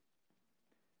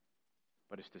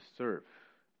 but it's to serve.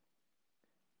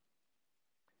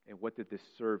 And what did this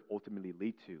serve ultimately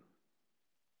lead to?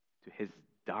 To his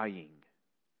dying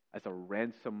as a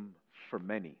ransom for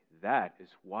many. That is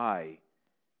why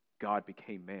God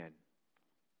became man.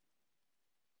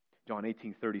 John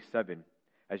 18:37,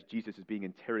 as Jesus is being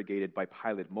interrogated by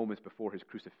Pilate moments before his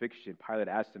crucifixion, Pilate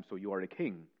asked him, "So you are a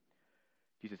king?"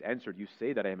 Jesus answered, "You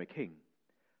say that I am a king.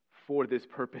 For this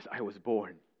purpose I was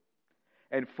born,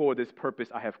 and for this purpose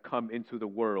I have come into the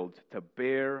world, to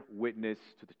bear witness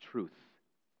to the truth.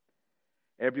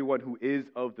 Everyone who is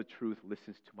of the truth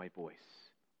listens to my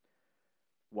voice."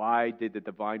 Why did the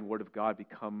divine Word of God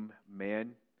become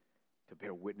man? To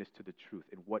bear witness to the truth.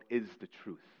 And what is the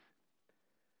truth?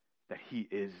 That he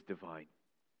is divine.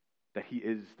 That he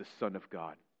is the Son of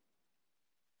God.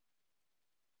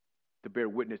 To bear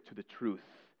witness to the truth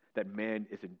that man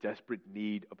is in desperate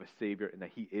need of a Savior, and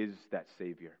that he is that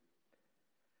Savior.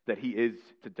 That he is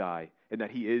to die, and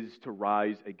that he is to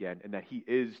rise again, and that he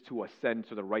is to ascend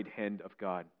to the right hand of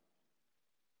God.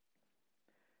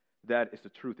 That is the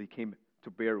truth he came to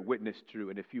bear witness to.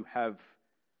 And if you have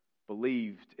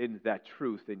believed in that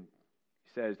truth, then he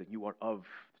says that you are of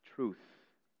the truth.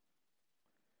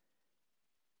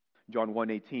 John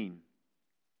 1:18.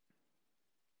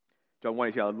 John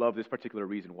 1:18, I love this particular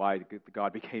reason why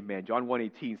God became man. John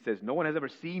 1:18 says, "No one has ever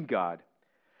seen God.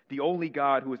 The only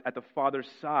God who is at the Father's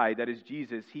side, that is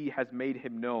Jesus, he has made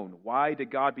him known." Why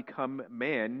did God become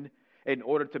man? In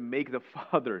order to make the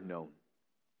Father known.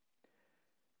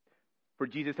 For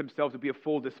Jesus himself to be a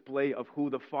full display of who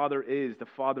the Father is, the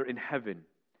Father in heaven.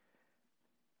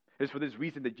 It is for this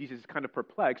reason that Jesus is kind of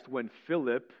perplexed when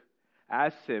Philip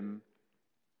asks him,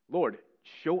 "Lord,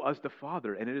 show us the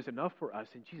Father, and it is enough for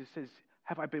us." And Jesus says,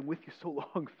 "Have I been with you so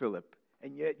long, Philip,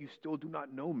 and yet you still do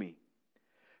not know me?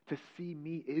 To see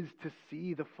me is to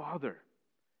see the Father."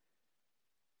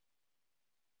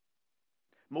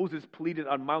 Moses pleaded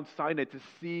on Mount Sinai to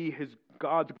see his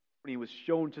God's glory. He was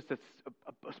shown just a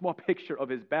small picture of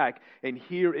his back, and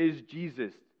here is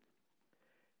Jesus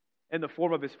in the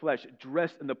form of his flesh,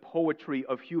 dressed in the poetry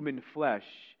of human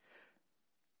flesh,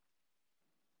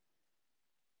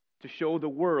 to show the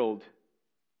world,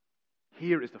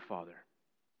 here is the Father.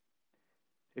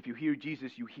 If you hear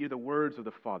Jesus, you hear the words of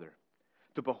the Father.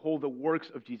 To behold the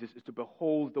works of Jesus is to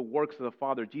behold the works of the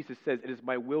Father. Jesus says, "It is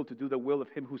my will to do the will of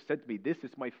him who sent me. This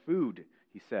is my food,"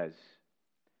 he says.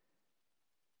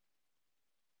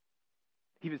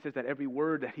 He even says that every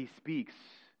word that he speaks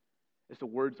is the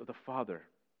words of the Father.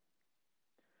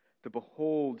 To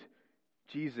behold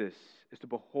Jesus is to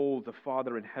behold the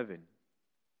Father in heaven.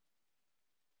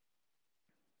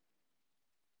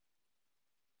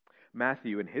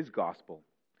 Matthew, in his gospel,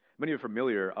 many are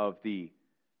familiar of the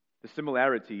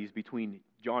similarities between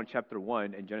John chapter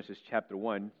 1 and Genesis chapter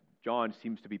 1. John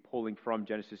seems to be pulling from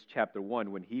Genesis chapter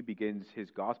 1 when he begins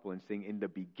his gospel and saying, "In the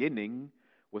beginning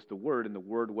was the Word, and the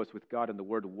Word was with God, and the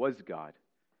Word was God."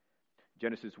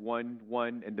 Genesis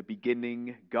 1:1, "In the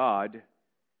beginning, God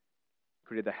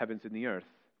created the heavens and the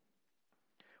earth."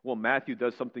 Well, Matthew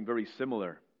does something very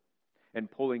similar,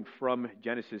 and pulling from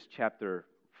Genesis chapter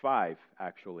 5,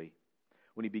 actually,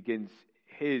 when he begins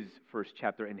his first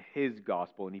chapter in his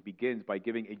gospel, and he begins by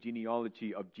giving a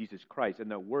genealogy of Jesus Christ.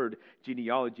 And that word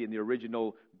genealogy in the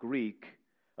original Greek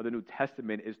of the New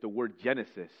Testament is the word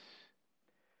Genesis.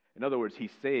 In other words,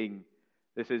 he's saying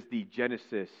this is the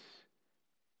Genesis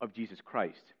of Jesus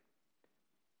Christ.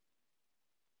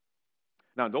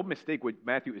 Now, don't mistake what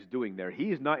Matthew is doing there.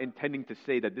 He is not intending to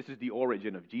say that this is the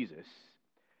origin of Jesus.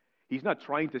 He's not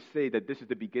trying to say that this is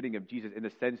the beginning of Jesus in the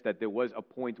sense that there was a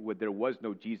point where there was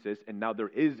no Jesus and now there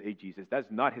is a Jesus.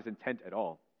 That's not his intent at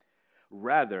all.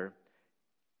 Rather,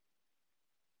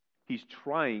 he's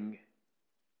trying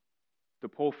to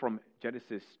pull from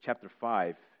Genesis chapter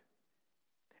 5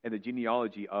 and the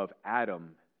genealogy of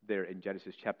Adam there in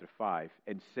Genesis chapter 5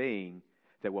 and saying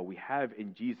that what we have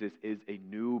in Jesus is a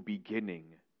new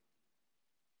beginning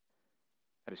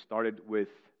that has started with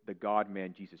the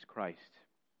God-man Jesus Christ.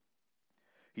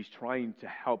 He's trying to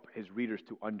help his readers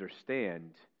to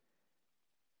understand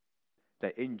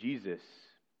that in Jesus,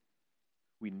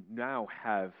 we now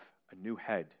have a new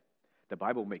head. The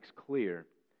Bible makes clear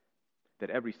that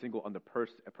every single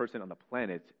person on the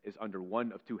planet is under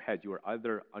one of two heads. You are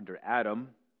either under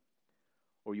Adam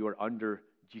or you are under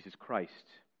Jesus Christ.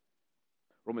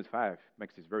 Romans 5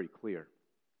 makes this very clear.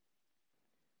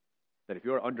 That if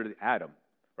you are under Adam,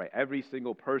 right, every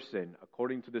single person,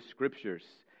 according to the Scriptures,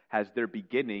 has their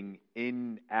beginning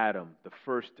in Adam, the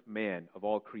first man of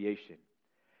all creation.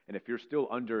 And if you're still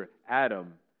under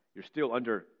Adam, you're still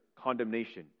under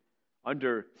condemnation,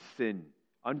 under sin,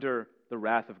 under the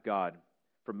wrath of God.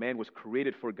 For man was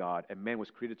created for God, and man was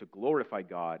created to glorify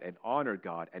God and honor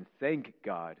God and thank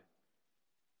God.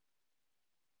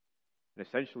 And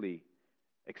essentially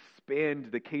expand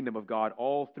the kingdom of God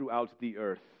all throughout the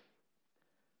earth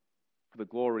for the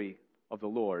glory of the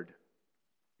Lord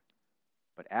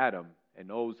But Adam and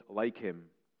those like him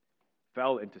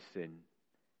fell into sin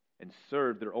and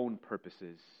served their own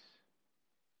purposes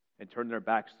and turned their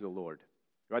backs to the Lord.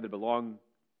 You either belong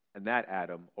in that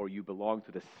Adam or you belong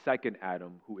to the second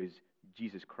Adam, who is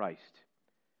Jesus Christ.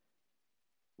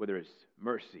 Where there is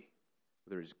mercy,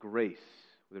 where there is grace,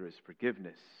 where there is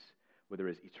forgiveness, where there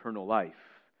is eternal life,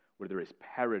 where there is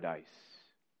paradise.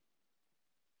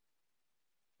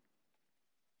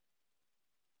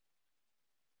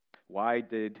 Why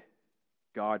did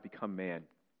God become man?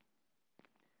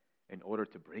 In order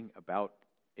to bring about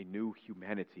a new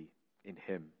humanity in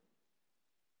him.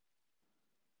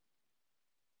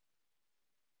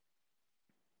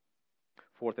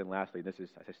 Fourth and lastly, this is,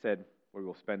 as I said, where we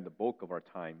will spend the bulk of our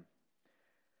time,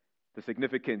 the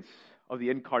significance of the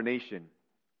incarnation.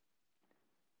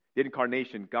 The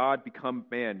incarnation, God become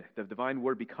man, the divine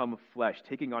word become flesh,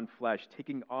 taking on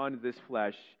this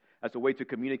flesh as a way to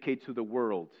communicate to the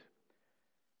world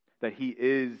that he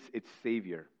is its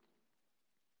Savior.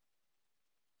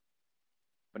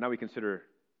 But now we consider,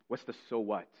 what's the so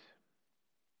what?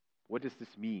 What does this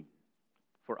mean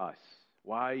for us?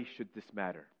 Why should this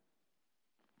matter?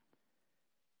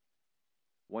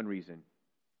 One reason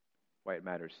why it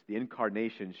matters. The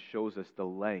incarnation shows us the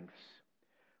lengths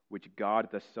which God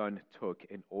the Son took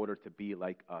in order to be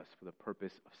like us for the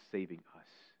purpose of saving us.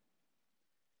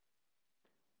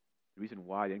 The reason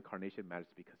why the incarnation matters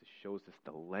is because it shows us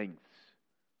the lengths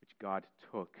which God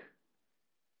took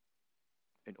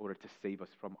in order to save us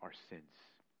from our sins.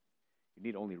 You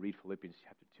need only read Philippians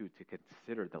chapter 2 to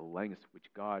consider the lengths which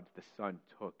God the Son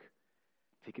took,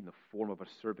 taking the form of a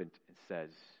servant, it says,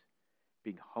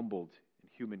 being humbled in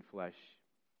human flesh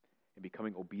and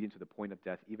becoming obedient to the point of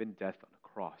death, even death on the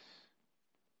cross.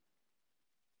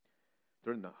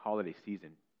 During the holiday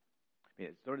season,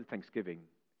 during Thanksgiving,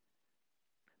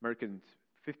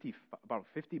 about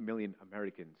 50 million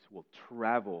Americans will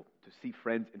travel to see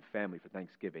friends and family for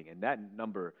Thanksgiving, and that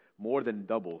number more than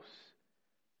doubles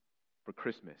for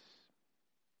Christmas.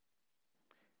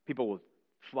 People will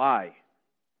fly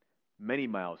many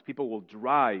miles. People will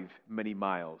drive many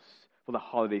miles for the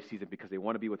holiday season because they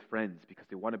want to be with friends, because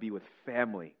they want to be with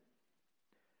family.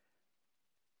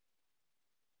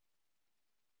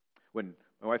 When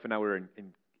my wife and I were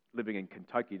living in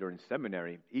Kentucky during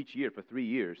seminary, each year for 3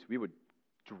 years, we would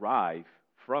drive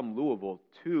from Louisville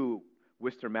to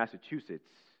Worcester, Massachusetts,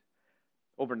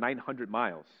 over 900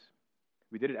 miles.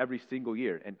 We did it every single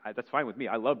year, and that's fine with me.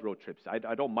 I love road trips. I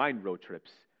don't mind road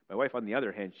trips. My wife, on the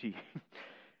other hand,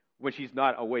 when she's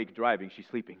not awake driving, she's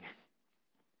sleeping.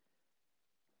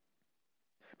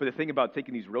 But the thing about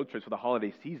taking these road trips for the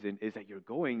holiday season is that you're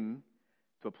going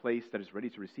to a place that is ready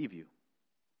to receive you.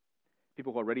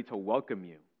 People who are ready to welcome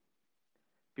you.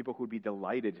 People who would be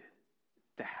delighted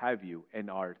to have you and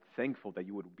are thankful that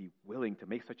you would be willing to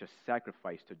make such a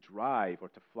sacrifice to drive or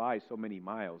to fly so many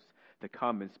miles to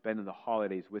come and spend the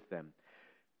holidays with them.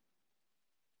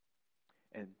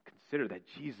 And consider that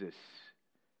Jesus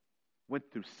went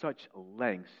through such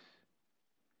lengths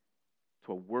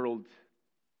to a world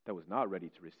that was not ready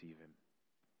to receive him.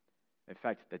 In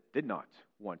fact, that did not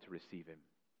want to receive him.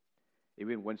 It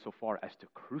even went so far as to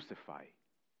crucify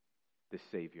this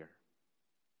Savior.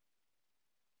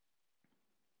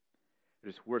 It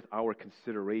is worth our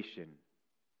consideration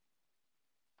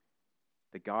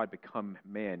that God become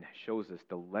man shows us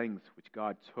the lengths which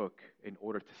God took in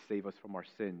order to save us from our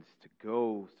sins, to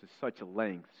go to such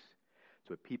lengths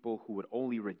to a people who would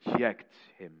only reject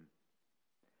him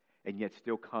and yet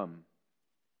still come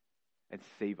and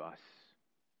save us.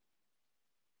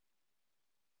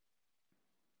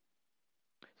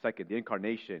 Second, the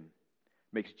incarnation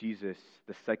makes Jesus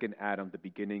the second Adam, the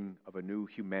beginning of a new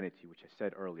humanity, which I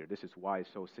said earlier. This is why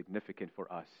it's so significant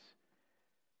for us.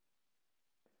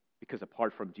 Because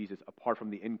apart from Jesus, apart from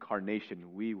the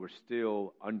incarnation, we were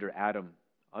still under Adam,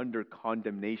 under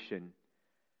condemnation.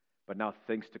 But now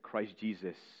thanks to Christ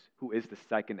Jesus, who is the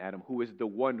second Adam, who is the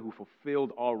one who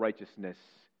fulfilled all righteousness,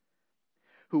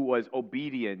 who was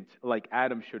obedient like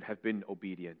Adam should have been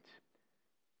obedient,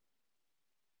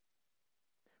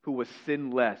 who was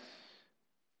sinless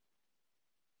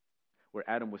where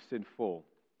Adam was sinful,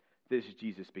 this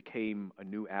Jesus became a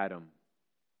new Adam.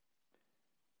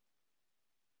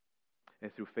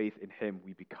 And through faith in him,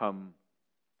 we become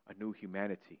a new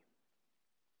humanity.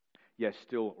 Yes,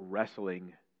 still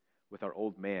wrestling with our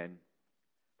old man.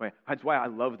 That's why I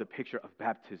love the picture of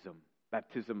baptism.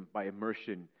 Baptism by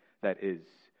immersion, that is.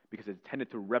 Because it's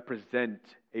intended to represent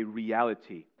a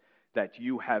reality that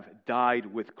you have died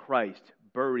with Christ,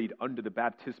 buried under the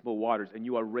baptismal waters, and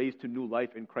you are raised to new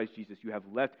life in Christ Jesus. You have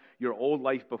left your old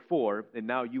life before, and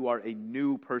now you are a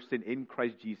new person in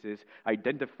Christ Jesus,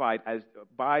 identified as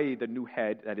by the new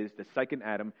head, that is the second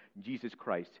Adam, Jesus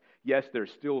Christ. Yes,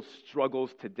 there's still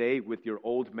struggles today with your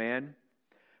old man,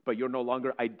 but you're no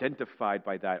longer identified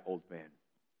by that old man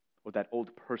or that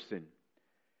old person.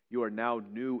 You are now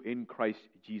new in Christ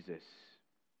Jesus.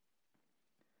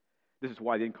 This is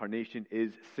why the incarnation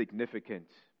is significant.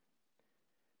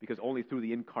 Because only through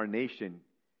the incarnation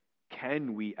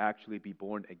can we actually be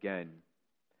born again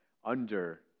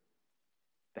under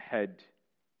the head,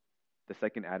 the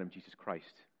second Adam, Jesus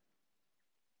Christ.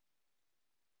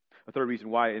 A third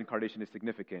reason why incarnation is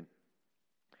significant.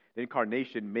 The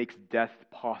incarnation makes death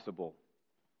possible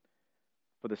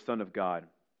for the Son of God.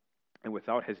 And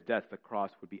without his death, the cross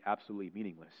would be absolutely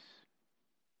meaningless.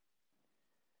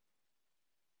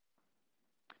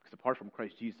 Because apart from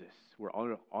Christ Jesus, we're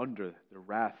under the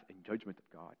wrath and judgment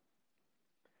of God,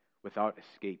 without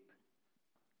escape,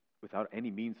 without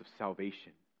any means of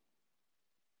salvation.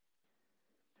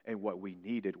 And what we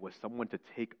needed was someone to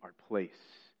take our place.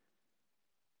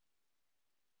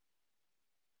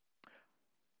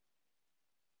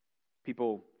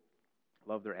 People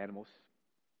love their animals.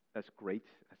 That's great.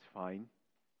 That's fine.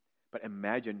 But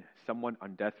imagine someone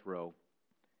on death row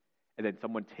and then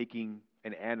someone taking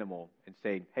an animal and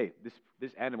saying, hey,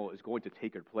 this animal is going to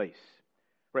take your place.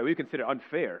 Right? We consider it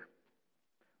unfair.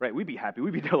 Right? We'd be happy.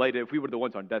 We'd be delighted if we were the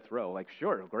ones on death row. Like,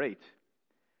 sure, great.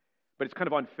 But it's kind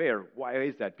of unfair. Why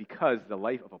is that? Because the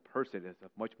life of a person is of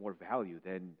much more value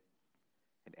than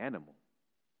an animal.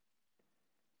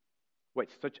 Right?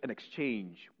 Such an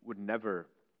exchange would never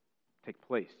take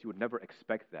place. You would never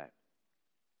expect that.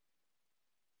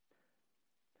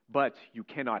 But you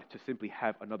cannot just simply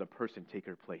have another person take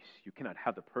your place. You cannot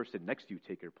have the person next to you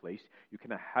take your place. You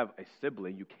cannot have a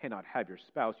sibling. You cannot have your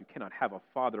spouse. You cannot have a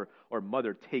father or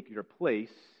mother take your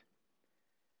place,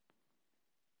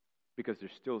 because they're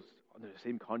still under the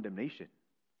same condemnation.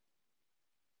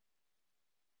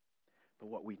 But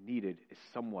what we needed is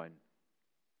someone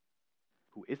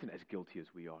who isn't as guilty as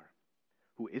we are,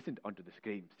 who isn't under the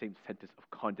same sentence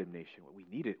of condemnation. What we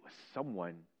needed was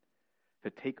someone to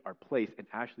take our place and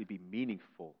actually be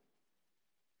meaningful.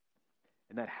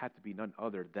 And that had to be none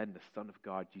other than the Son of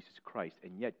God, Jesus Christ.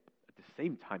 And yet, at the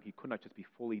same time, he could not just be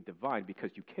fully divine, because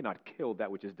you cannot kill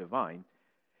that which is divine.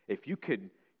 If you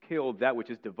could kill that which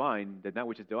is divine, then that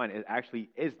which is divine, it actually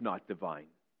is not divine.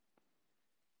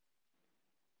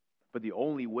 But the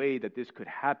only way that this could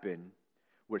happen,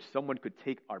 where someone could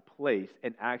take our place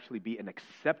and actually be an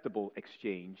acceptable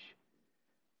exchange,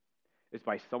 is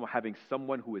by having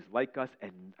someone who is like us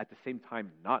and at the same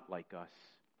time not like us.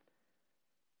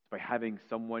 It's by having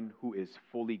someone who is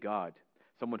fully God,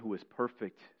 someone who is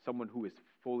perfect, someone who is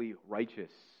fully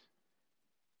righteous,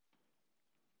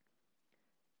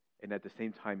 and at the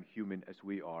same time human as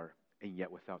we are, and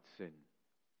yet without sin.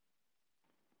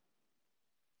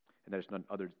 And that is none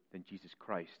other than Jesus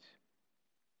Christ.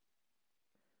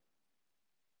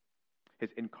 His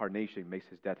incarnation makes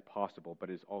his death possible, but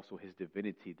it is also his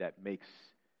divinity that makes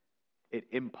it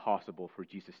impossible for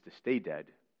Jesus to stay dead.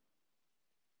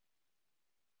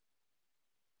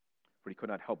 For he could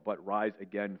not help but rise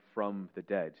again from the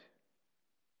dead.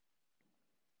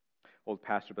 Old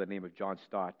pastor by the name of John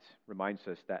Stott reminds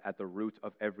us that at the root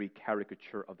of every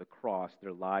caricature of the cross,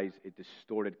 there lies a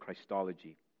distorted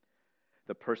Christology.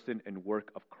 The person and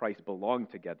work of Christ belong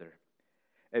together.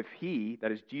 If he,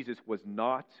 that is Jesus, was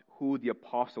not who the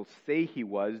apostles say he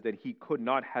was, then he could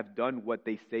not have done what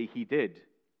they say he did.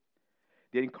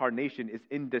 The incarnation is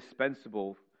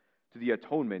indispensable to the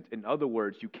atonement. In other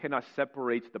words, you cannot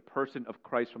separate the person of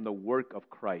Christ from the work of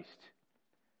Christ.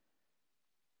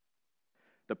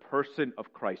 The person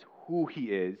of Christ, who he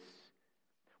is,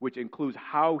 which includes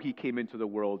how he came into the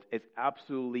world, is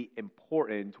absolutely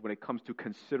important when it comes to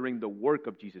considering the work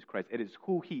of Jesus Christ. It is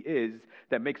who he is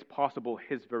that makes possible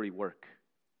his very work.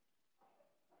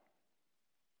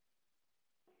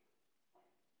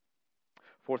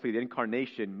 Fourthly, the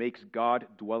incarnation makes God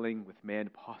dwelling with man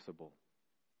possible.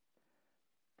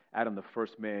 Adam, the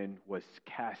first man, was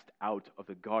cast out of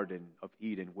the Garden of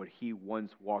Eden, where he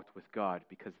once walked with God,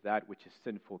 because that which is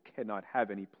sinful cannot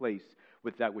have any place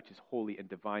with that which is holy and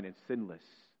divine and sinless.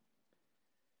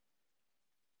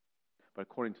 But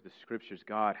according to the Scriptures,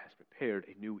 God has prepared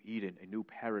a new Eden, a new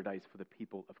paradise for the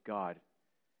people of God.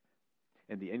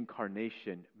 And the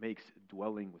incarnation makes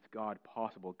dwelling with God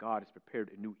possible. God has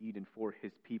prepared a new Eden for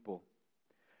his people,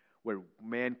 where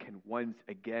man can once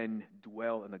again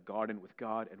dwell in the garden with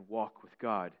God and walk with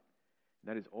God.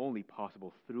 And that is only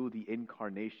possible through the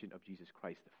incarnation of Jesus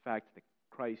Christ. The fact that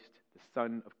Christ, the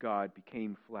Son of God,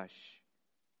 became flesh.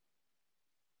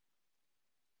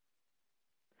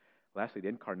 Lastly, the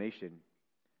incarnation,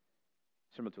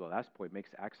 similar to the last point, makes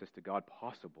access to God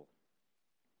possible.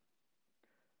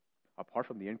 Apart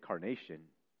from the incarnation,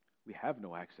 we have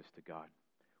no access to God.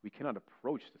 We cannot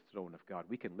approach the throne of God.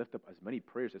 We can lift up as many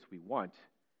prayers as we want,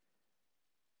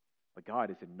 but God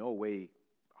is in no way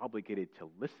obligated to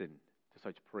listen to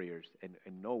such prayers, and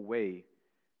in no way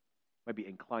might be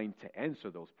inclined to answer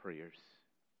those prayers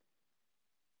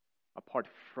apart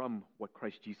from what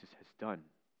Christ Jesus has done.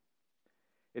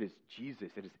 It is Jesus,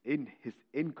 it is in his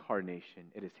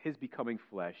incarnation, it is his becoming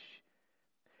flesh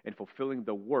and fulfilling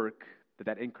the work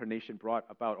that incarnation brought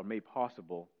about or made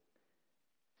possible.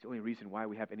 It's the only reason why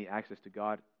we have any access to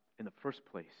God in the first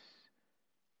place.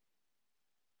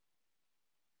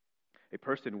 A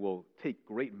person will take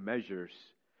great measures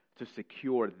to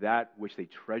secure that which they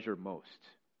treasure most,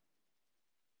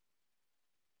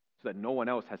 so that no one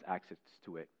else has access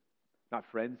to it. Not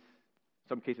friends, in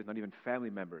some cases not even family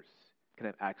members can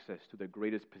have access to their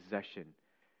greatest possession.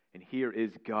 And here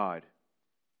is God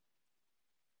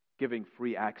giving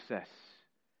free access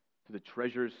to the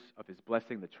treasures of his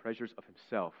blessing, the treasures of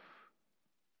himself.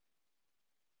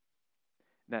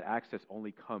 And that access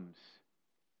only comes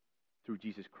through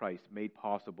Jesus Christ, made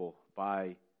possible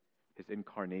by his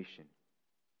incarnation.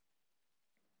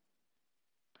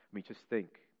 I mean, just think.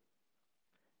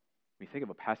 When you think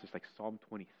of a passage like Psalm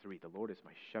 23, the Lord is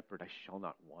my shepherd, I shall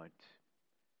not want.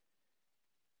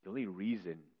 The only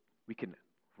reason we can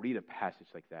read a passage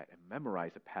like that and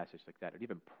memorize a passage like that and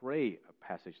even pray a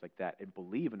passage like that and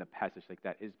believe in a passage like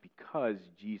that is because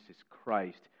Jesus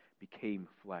Christ became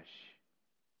flesh.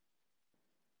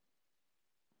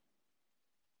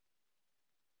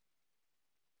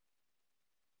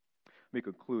 Let me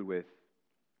conclude with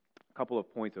a couple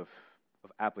of points of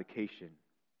application.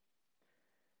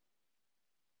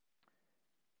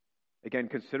 Again,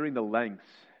 considering the lengths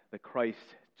that Christ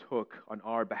took on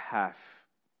our behalf,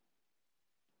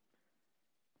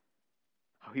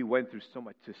 how he went through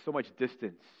so much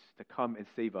distance to come and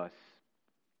save us.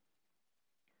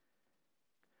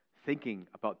 Thinking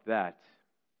about that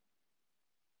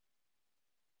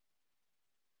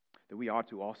we ought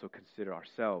to also consider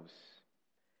ourselves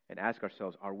and ask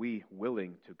ourselves, are we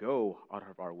willing to go out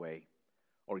of our way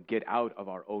or get out of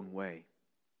our own way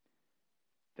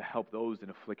to help those in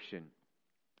affliction,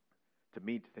 to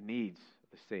meet the needs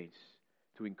of the saints,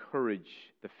 to encourage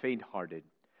the faint-hearted,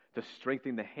 to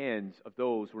strengthen the hands of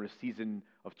those who are in a season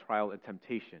of trial and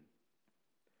temptation?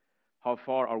 How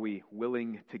far are we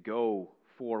willing to go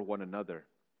for one another?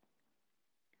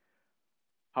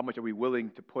 How much are we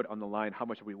willing to put on the line? How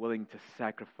much are we willing to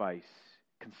sacrifice,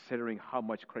 considering how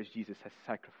much Christ Jesus has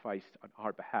sacrificed on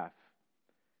our behalf?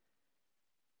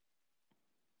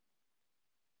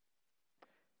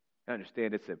 I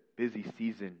understand it's a busy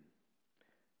season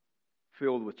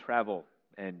filled with travel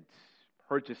and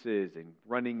purchases and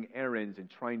running errands and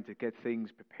trying to get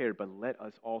things prepared, but let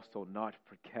us also not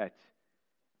forget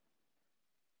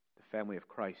the family of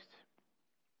Christ.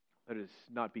 Let us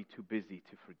not be too busy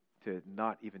to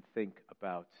not even think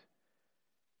about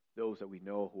those that we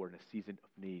know who are in a season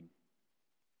of need,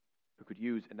 who could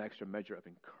use an extra measure of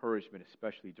encouragement,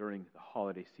 especially during the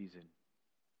holiday season.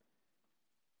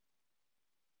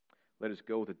 Let us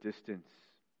go the distance,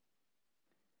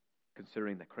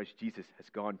 considering that Christ Jesus has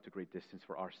gone to great distance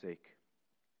for our sake.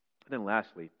 And then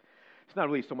lastly, it's not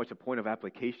really so much a point of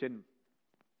application.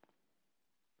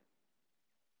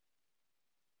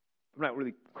 I'm not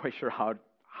really quite sure how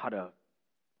to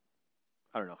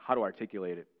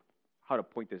articulate it, how to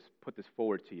put this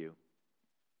forward to you.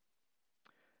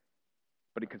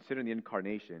 But in considering the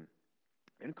incarnation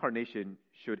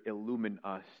should illumine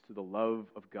us to the love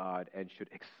of God and should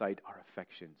excite our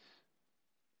affections.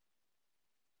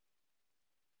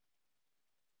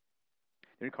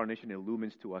 The incarnation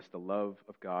illumines to us the love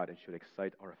of God and should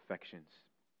excite our affections.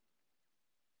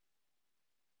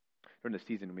 During the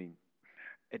season,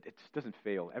 it just doesn't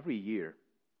fail. Every year,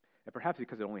 and perhaps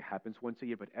because it only happens once a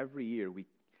year, but every year we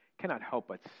cannot help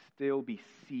but still be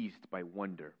seized by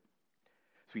wonder.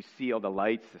 So we see all the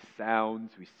lights, the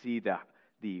sounds, we see the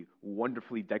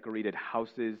wonderfully decorated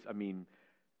houses.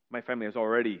 My family has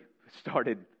already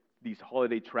started these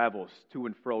holiday travels to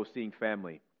and fro, seeing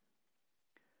family.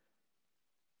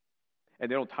 And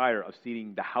they don't tire of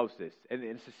seeing the houses. And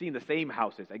it's seeing the same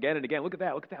houses again and again. Look at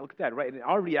that, right? And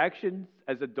our reactions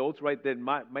as adults, right, then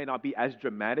might not be as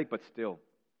dramatic, but still.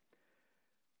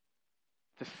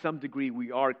 To some degree,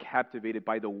 we are captivated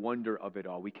by the wonder of it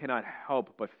all. We cannot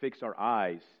help but fix our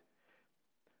eyes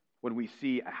when we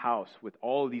see a house with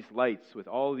all of these lights, with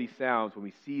all of these sounds, when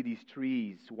we see these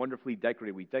trees wonderfully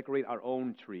decorated, we decorate our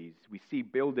own trees. We see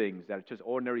buildings that are just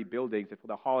ordinary buildings, and for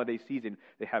the holiday season,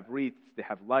 they have wreaths, they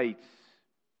have lights.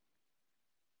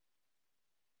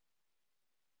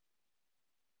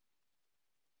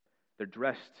 They're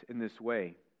dressed in this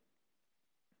way.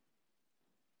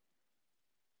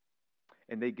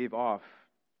 And they give off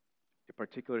a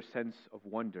particular sense of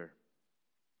wonder.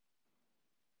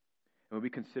 And when we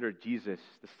consider Jesus,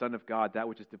 the Son of God, that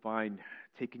which is divine,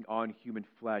 taking on human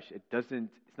flesh,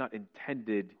 it's not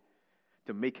intended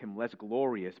to make him less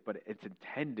glorious, but it's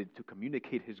intended to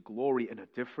communicate his glory in a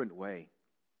different way.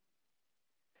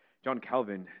 John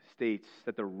Calvin states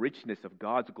that the richness of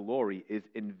God's glory is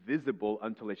invisible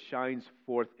until it shines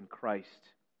forth in Christ.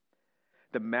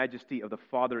 The majesty of the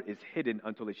Father is hidden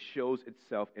until it shows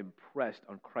itself impressed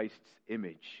on Christ's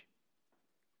image.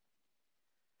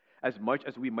 As much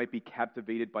as we might be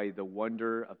captivated by the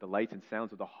wonder of the lights and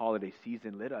sounds of the holiday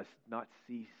season, let us not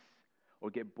cease or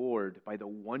get bored by the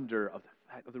wonder of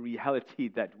the reality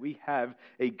that we have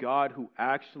a God who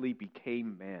actually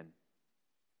became man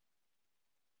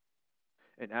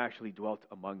and actually dwelt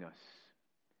among us.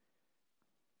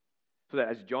 So that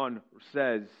as John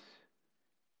says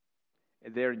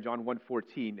there in John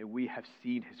 1:14, we have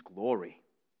seen his glory.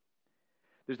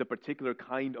 There's a particular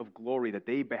kind of glory that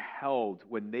they beheld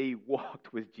when they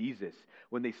walked with Jesus,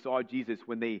 when they saw Jesus,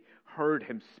 when they heard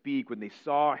him speak, when they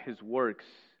saw his works.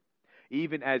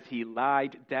 Even as he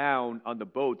lied down on the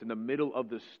boat in the middle of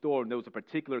the storm, there was a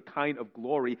particular kind of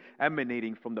glory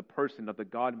emanating from the person of the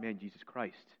God-man Jesus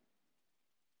Christ.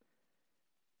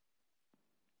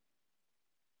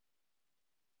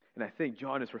 And I think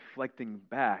John is reflecting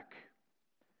back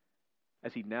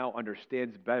as he now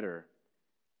understands better.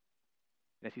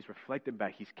 And as he's reflecting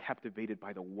back, he's captivated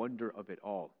by the wonder of it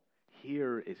all.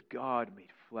 Here is God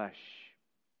made flesh.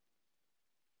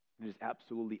 And it is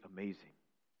absolutely amazing.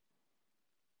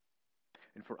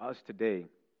 And for us today,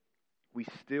 we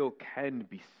still can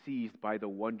be seized by the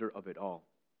wonder of it all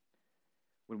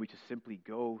when we just simply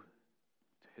go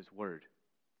to his word.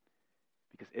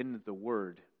 Because in the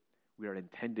word, we are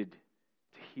intended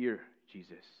to hear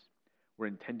Jesus. We're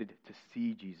intended to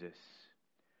see Jesus.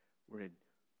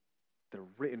 They're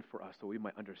written for us so we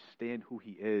might understand who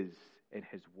he is and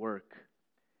his work.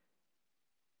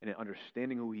 And in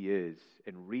understanding who he is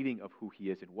and reading of who he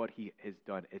is and what he has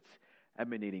done, it's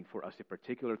emanating for us a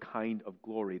particular kind of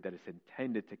glory that is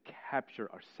intended to capture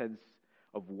our sense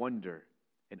of wonder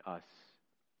in us.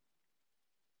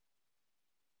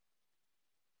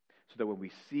 So that when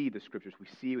we see the scriptures, we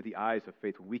see with the eyes of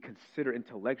faith. When we consider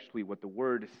intellectually what the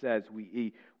word says,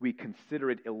 we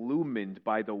consider it illumined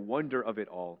by the wonder of it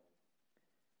all.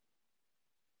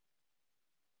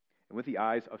 And with the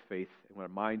eyes of faith and with our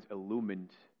minds illumined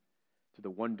to the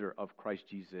wonder of Christ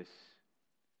Jesus,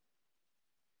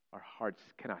 our hearts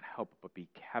cannot help but be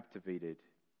captivated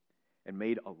and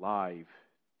made alive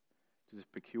to this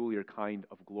peculiar kind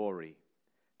of glory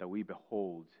that we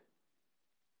behold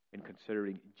in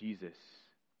considering Jesus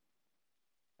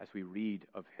as we read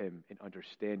of him and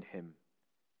understand him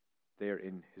there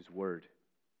in his word.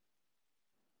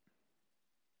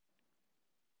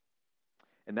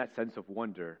 And that sense of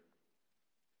wonder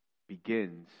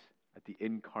begins at the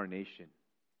incarnation.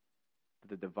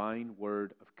 The divine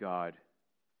word of God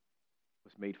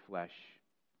was made flesh.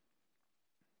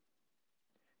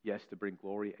 Yes, to bring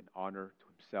glory and honor to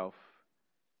himself,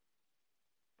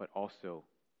 but also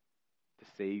to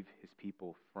save his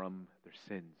people from their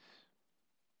sins.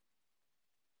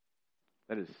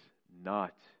 Let us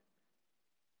not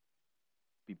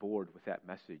be bored with that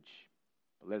message,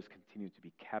 but let us continue to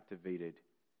be captivated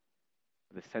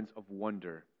with a sense of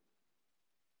wonder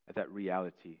at that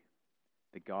reality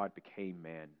that God became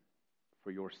man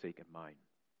for your sake and mine.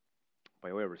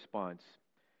 By way of response,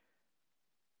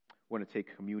 we want to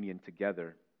take communion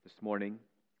together this morning.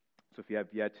 So if you have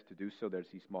yet to do so, there's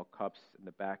these small cups in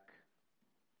the back.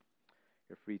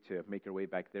 You're free to make your way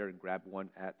back there and grab one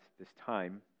at this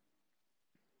time.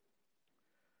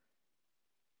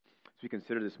 As we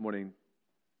consider this morning,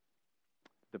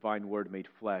 the divine word made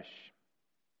flesh,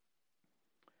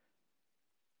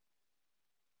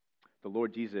 the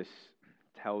Lord Jesus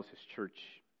tells his church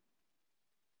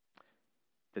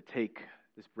to take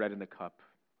this bread and the cup,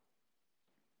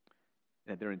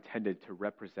 and they're intended to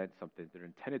represent something. They're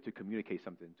intended to communicate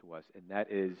something to us, and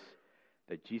that is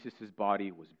that Jesus'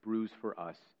 body was bruised for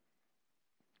us,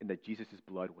 and that Jesus'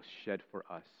 blood was shed for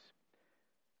us.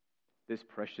 This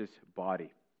precious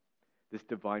body, this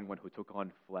divine one who took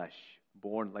on flesh,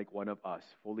 born like one of us,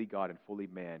 fully God and fully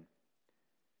man,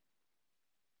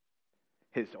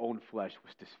 his own flesh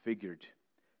was disfigured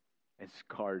and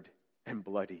scarred and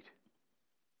bloodied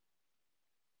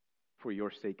for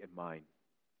your sake and mine.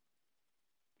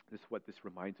 This is what this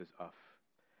reminds us of.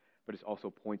 But it also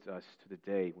points us to the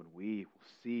day when we will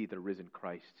see the risen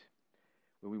Christ,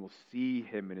 when we will see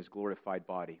him in his glorified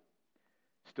body.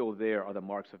 Still there are the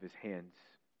marks of his hands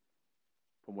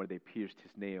from where they pierced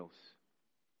his nails.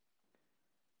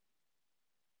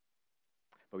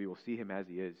 But we will see him as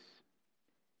he is,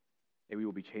 and we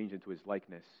will be changed into his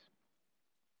likeness.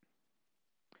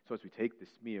 So as we take this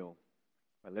meal,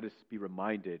 let us be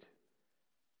reminded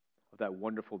of that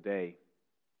wonderful day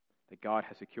that God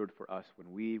has secured for us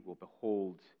when we will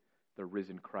behold the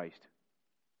risen Christ.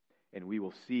 And we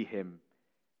will see him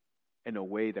in a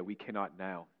way that we cannot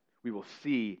now. We will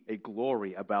see a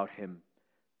glory about him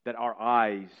that our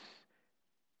eyes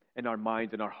and our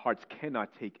minds and our hearts cannot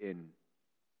take in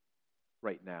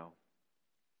right now.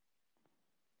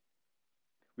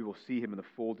 We will see him in the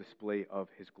full display of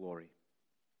his glory.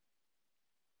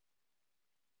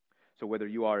 So whether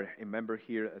you are a member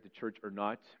here at the church or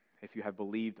not, if you have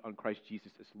believed on Christ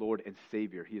Jesus as Lord and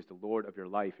Savior, he is the Lord of your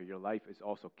life, and your life is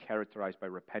also characterized by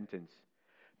repentance,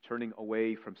 turning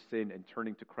away from sin and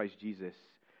turning to Christ Jesus.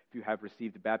 If you have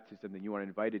received baptism, then you are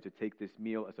invited to take this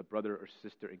meal as a brother or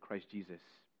sister in Christ Jesus.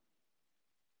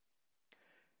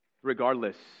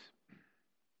 Regardless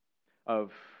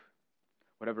of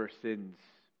whatever sins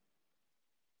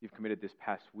you've committed this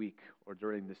past week or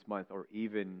during this month or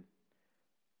even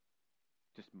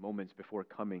just moments before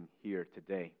coming here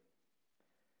today,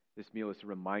 this meal is a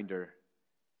reminder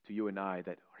to you and I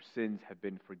that our sins have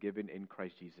been forgiven in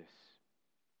Christ Jesus,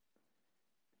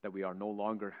 that we are no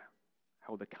longer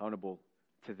held accountable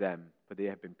to them, but they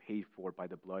have been paid for by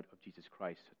the blood of Jesus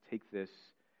Christ. So take this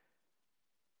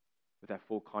with that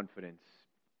full confidence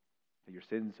that your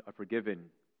sins are forgiven,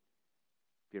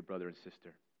 dear brother and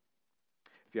sister.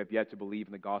 If you have yet to believe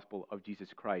in the gospel of Jesus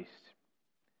Christ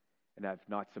and have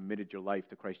not submitted your life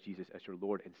to Christ Jesus as your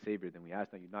Lord and Savior, then we ask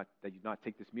that you not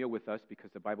take this meal with us, because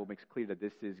the Bible makes clear that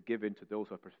this is given to those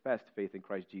who have professed faith in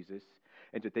Christ Jesus.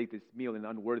 And to take this meal in an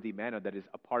unworthy manner that is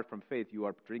apart from faith, you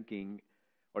are drinking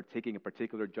or taking a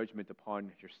particular judgment upon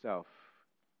yourself.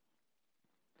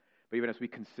 But even as we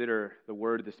consider the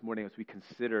Word this morning, as we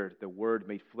consider the Word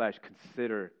made flesh,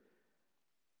 consider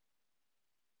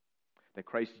that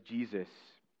Christ Jesus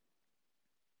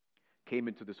came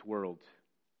into this world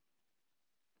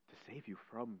to save you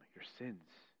from your sins.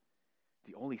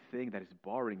 The only thing that is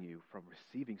barring you from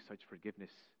receiving such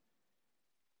forgiveness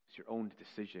is your own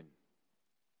decision.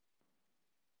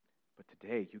 But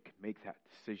today you can make that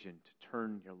decision to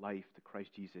turn your life to Christ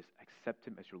Jesus, accept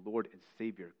him as your Lord and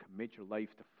Savior, commit your life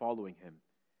to following him,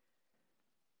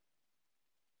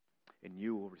 and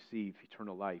you will receive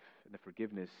eternal life and the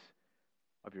forgiveness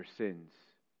of your sins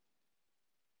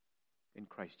in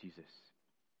Christ Jesus.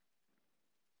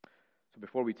 So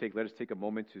before we let us take a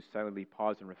moment to silently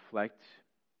pause and reflect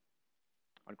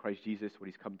on Christ Jesus, what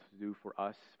he's come to do for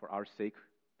us, for our sake.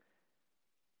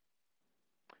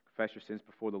 Confess your sins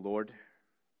before the Lord,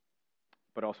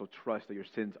 but also trust that your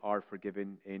sins are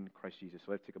forgiven in Christ Jesus.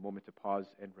 So let's take a moment to pause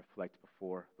and reflect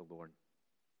before the Lord.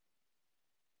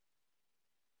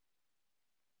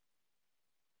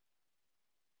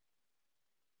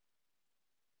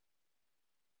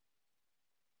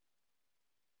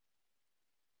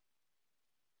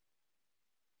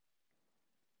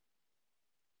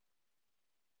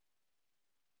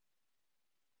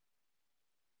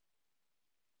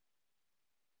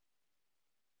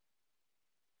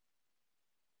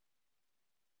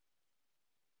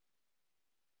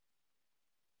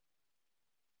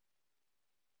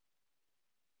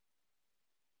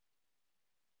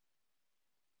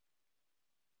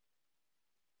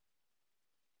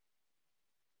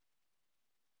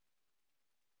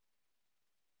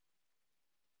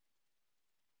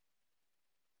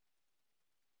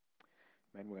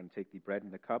 And we're going to take the bread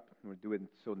and the cup, and we'll do it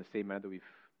so in the same manner that we've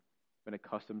been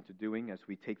accustomed to doing. As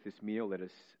we take this meal, let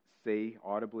us say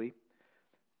audibly,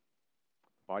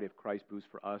 the body of Christ bruised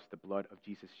for us, the blood of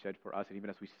Jesus shed for us. And even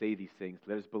as we say these things,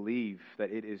 let us believe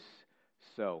that it is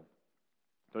so.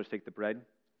 Let us take the bread.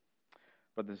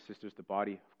 Brothers and sisters, the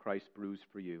body of Christ bruised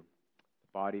for you.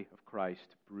 The body of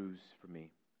Christ bruised for me.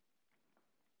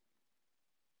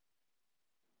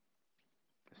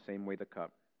 The same way the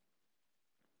cup.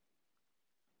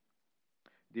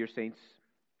 Dear saints,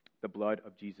 the blood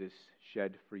of Jesus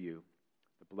shed for you.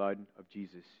 The blood of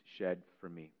Jesus shed for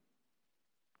me.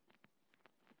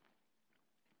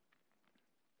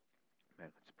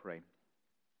 Amen. Let's pray.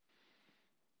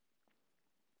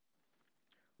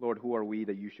 Lord, who are we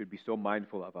that you should be so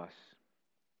mindful of us?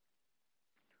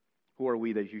 Who are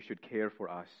we that you should care for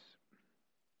us?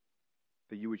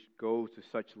 That you would go to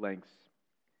such lengths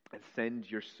and send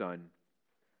your Son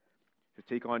to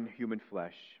take on human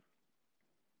flesh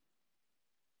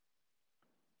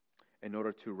in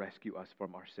order to rescue us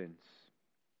from our sins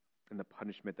and the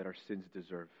punishment that our sins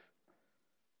deserve.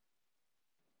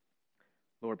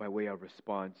 Lord, by way of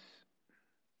response,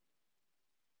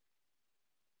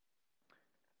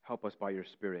 help us by your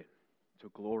Spirit to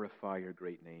glorify your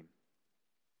great name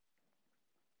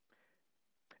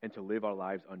and to live our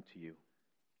lives unto you,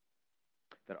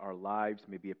 that our lives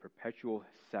may be a perpetual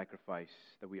sacrifice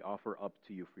that we offer up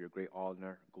to you for your great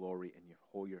honor, glory, and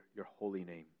your holy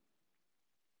name.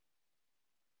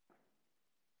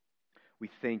 We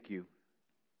thank you,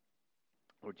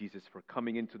 Lord Jesus, for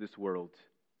coming into this world,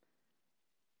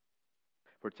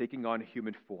 for taking on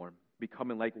human form,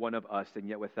 becoming like one of us and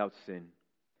yet without sin,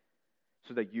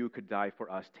 so that you could die for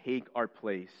us, take our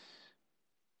place,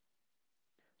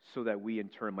 so that we in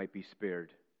turn might be spared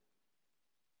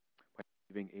by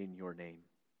living in your name.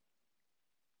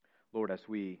 Lord, as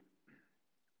we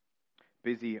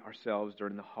busy ourselves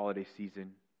during the holiday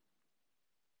season,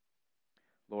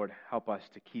 Lord, help us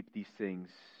to keep these things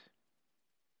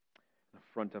in the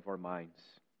front of our minds.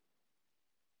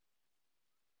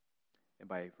 And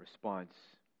by response,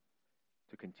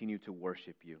 to continue to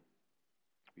worship you.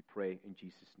 We pray in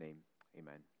Jesus' name.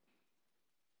 Amen.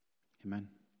 Amen.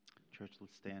 Church,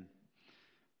 let's stand.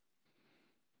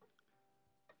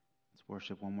 Let's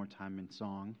worship one more time in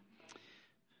song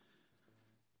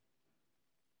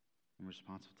in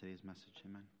response to today's message.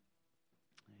 Amen.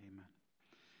 Amen.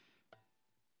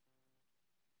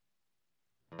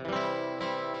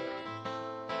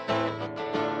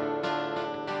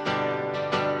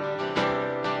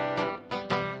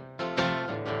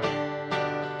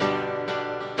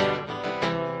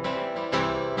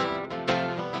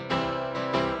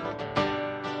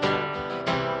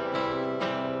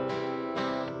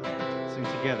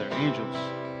 Together, angels.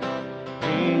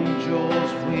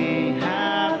 Angels we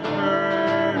have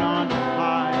heard on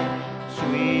high,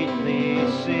 sweetly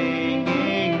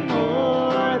singing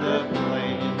o'er the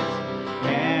plains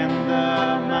and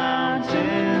the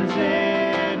mountains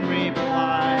in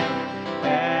reply,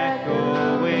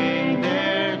 echoing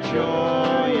their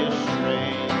joyous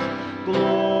strains.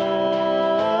 Gloria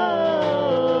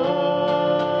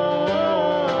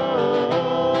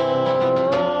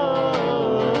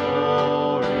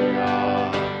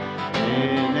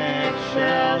in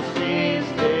excelsis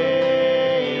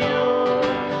Deo,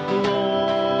 Gloria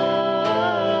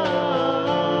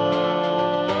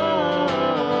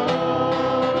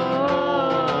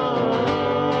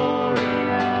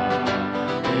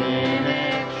in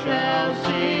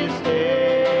excelsis Deo.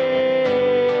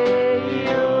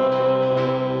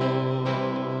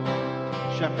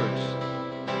 Shepherds,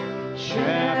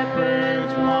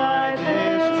 shepherds, why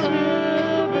this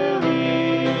jubilee?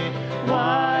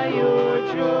 Why your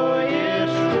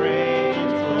joyous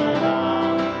strains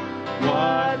prolong?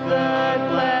 What the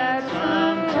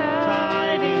gladsome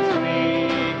tidings be,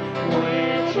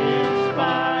 which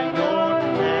inspire your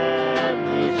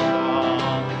heavenly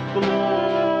song? Gloria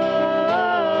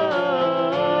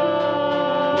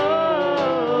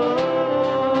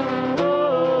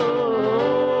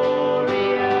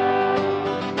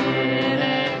in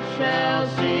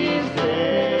excelsis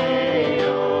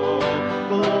Deo,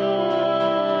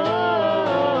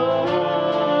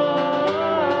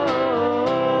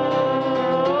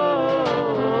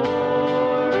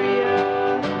 Gloria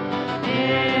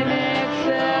in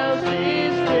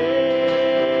excelsis Deo.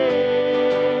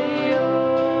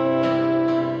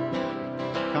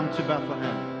 Come to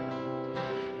Bethlehem.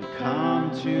 Come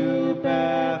to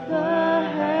Bethlehem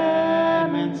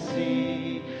and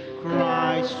see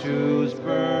Christ, whose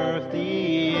birth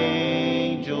the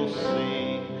angels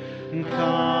sing.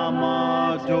 Come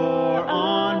adore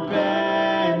on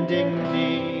bending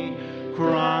knee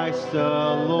Christ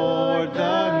the Lord,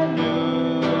 the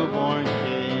newborn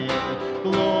King.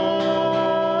 Gloria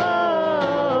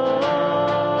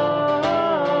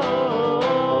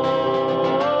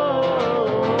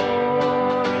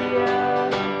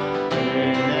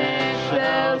in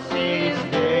excelsis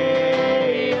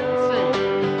Deo,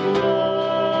 Gloria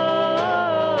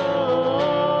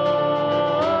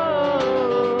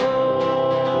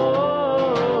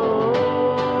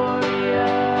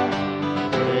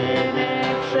in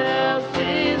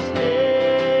excelsis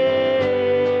Deo.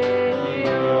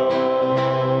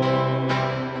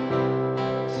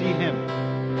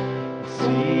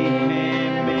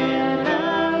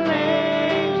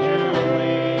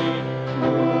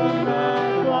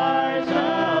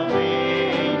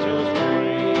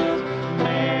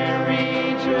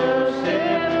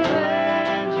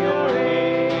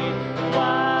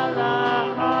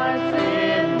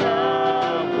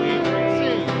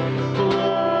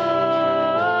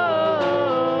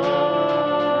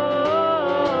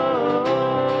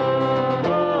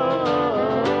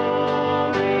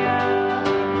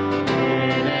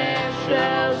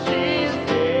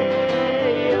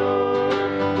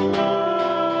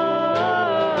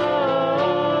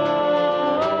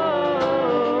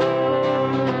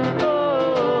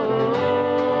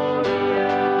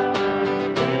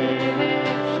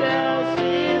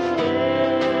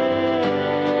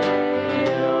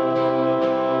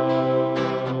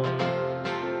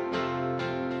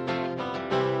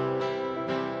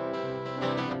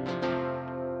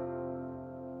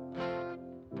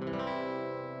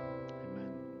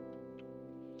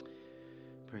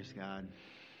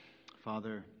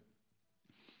 Father,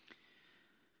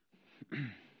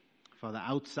 Father,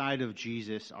 outside of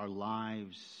Jesus, our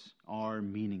lives are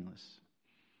meaningless.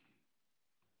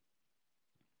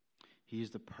 He is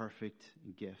the perfect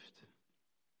gift,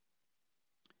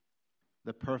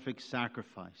 the perfect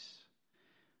sacrifice,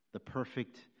 the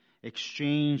perfect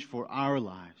exchange for our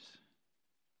lives.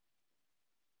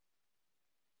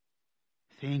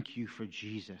 Thank you for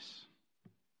Jesus.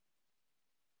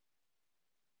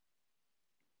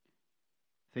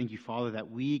 Thank you, Father,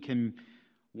 that we can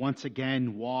once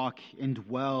again walk and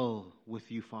dwell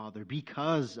with you, Father,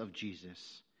 because of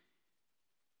Jesus.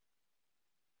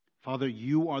 Father,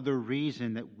 you are the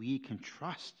reason that we can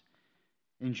trust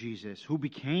in Jesus, who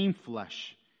became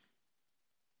flesh,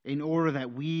 in order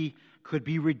that we could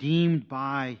be redeemed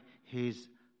by his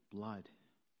blood.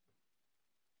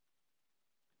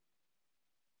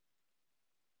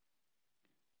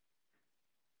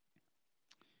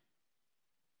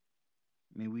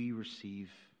 May we receive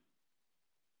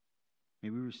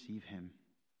him.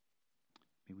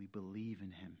 May we believe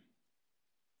in him.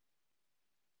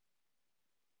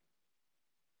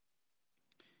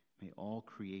 May all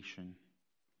creation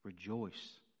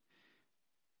rejoice,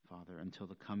 Father, until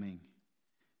the coming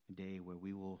day where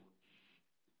we will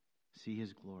see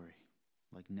his glory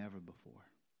like never before.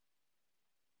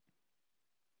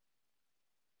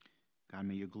 God,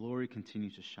 may your glory continue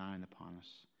to shine upon us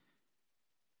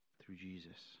through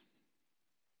Jesus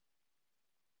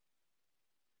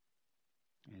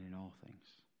and in all things.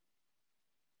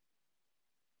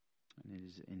 And it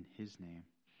is in his name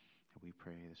that we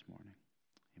pray this morning.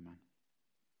 Amen.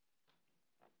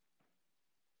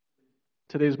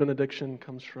 Today's benediction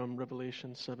comes from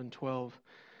Revelation 7:12.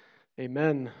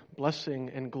 Amen. Blessing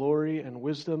and glory and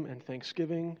wisdom and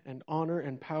thanksgiving and honor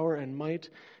and power and might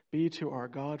be to our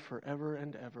God forever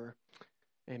and ever.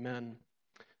 Amen.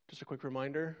 Just a quick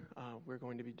reminder, we're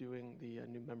going to be doing the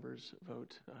new members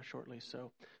vote shortly, so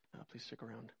please stick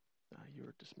around. You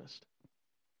are dismissed.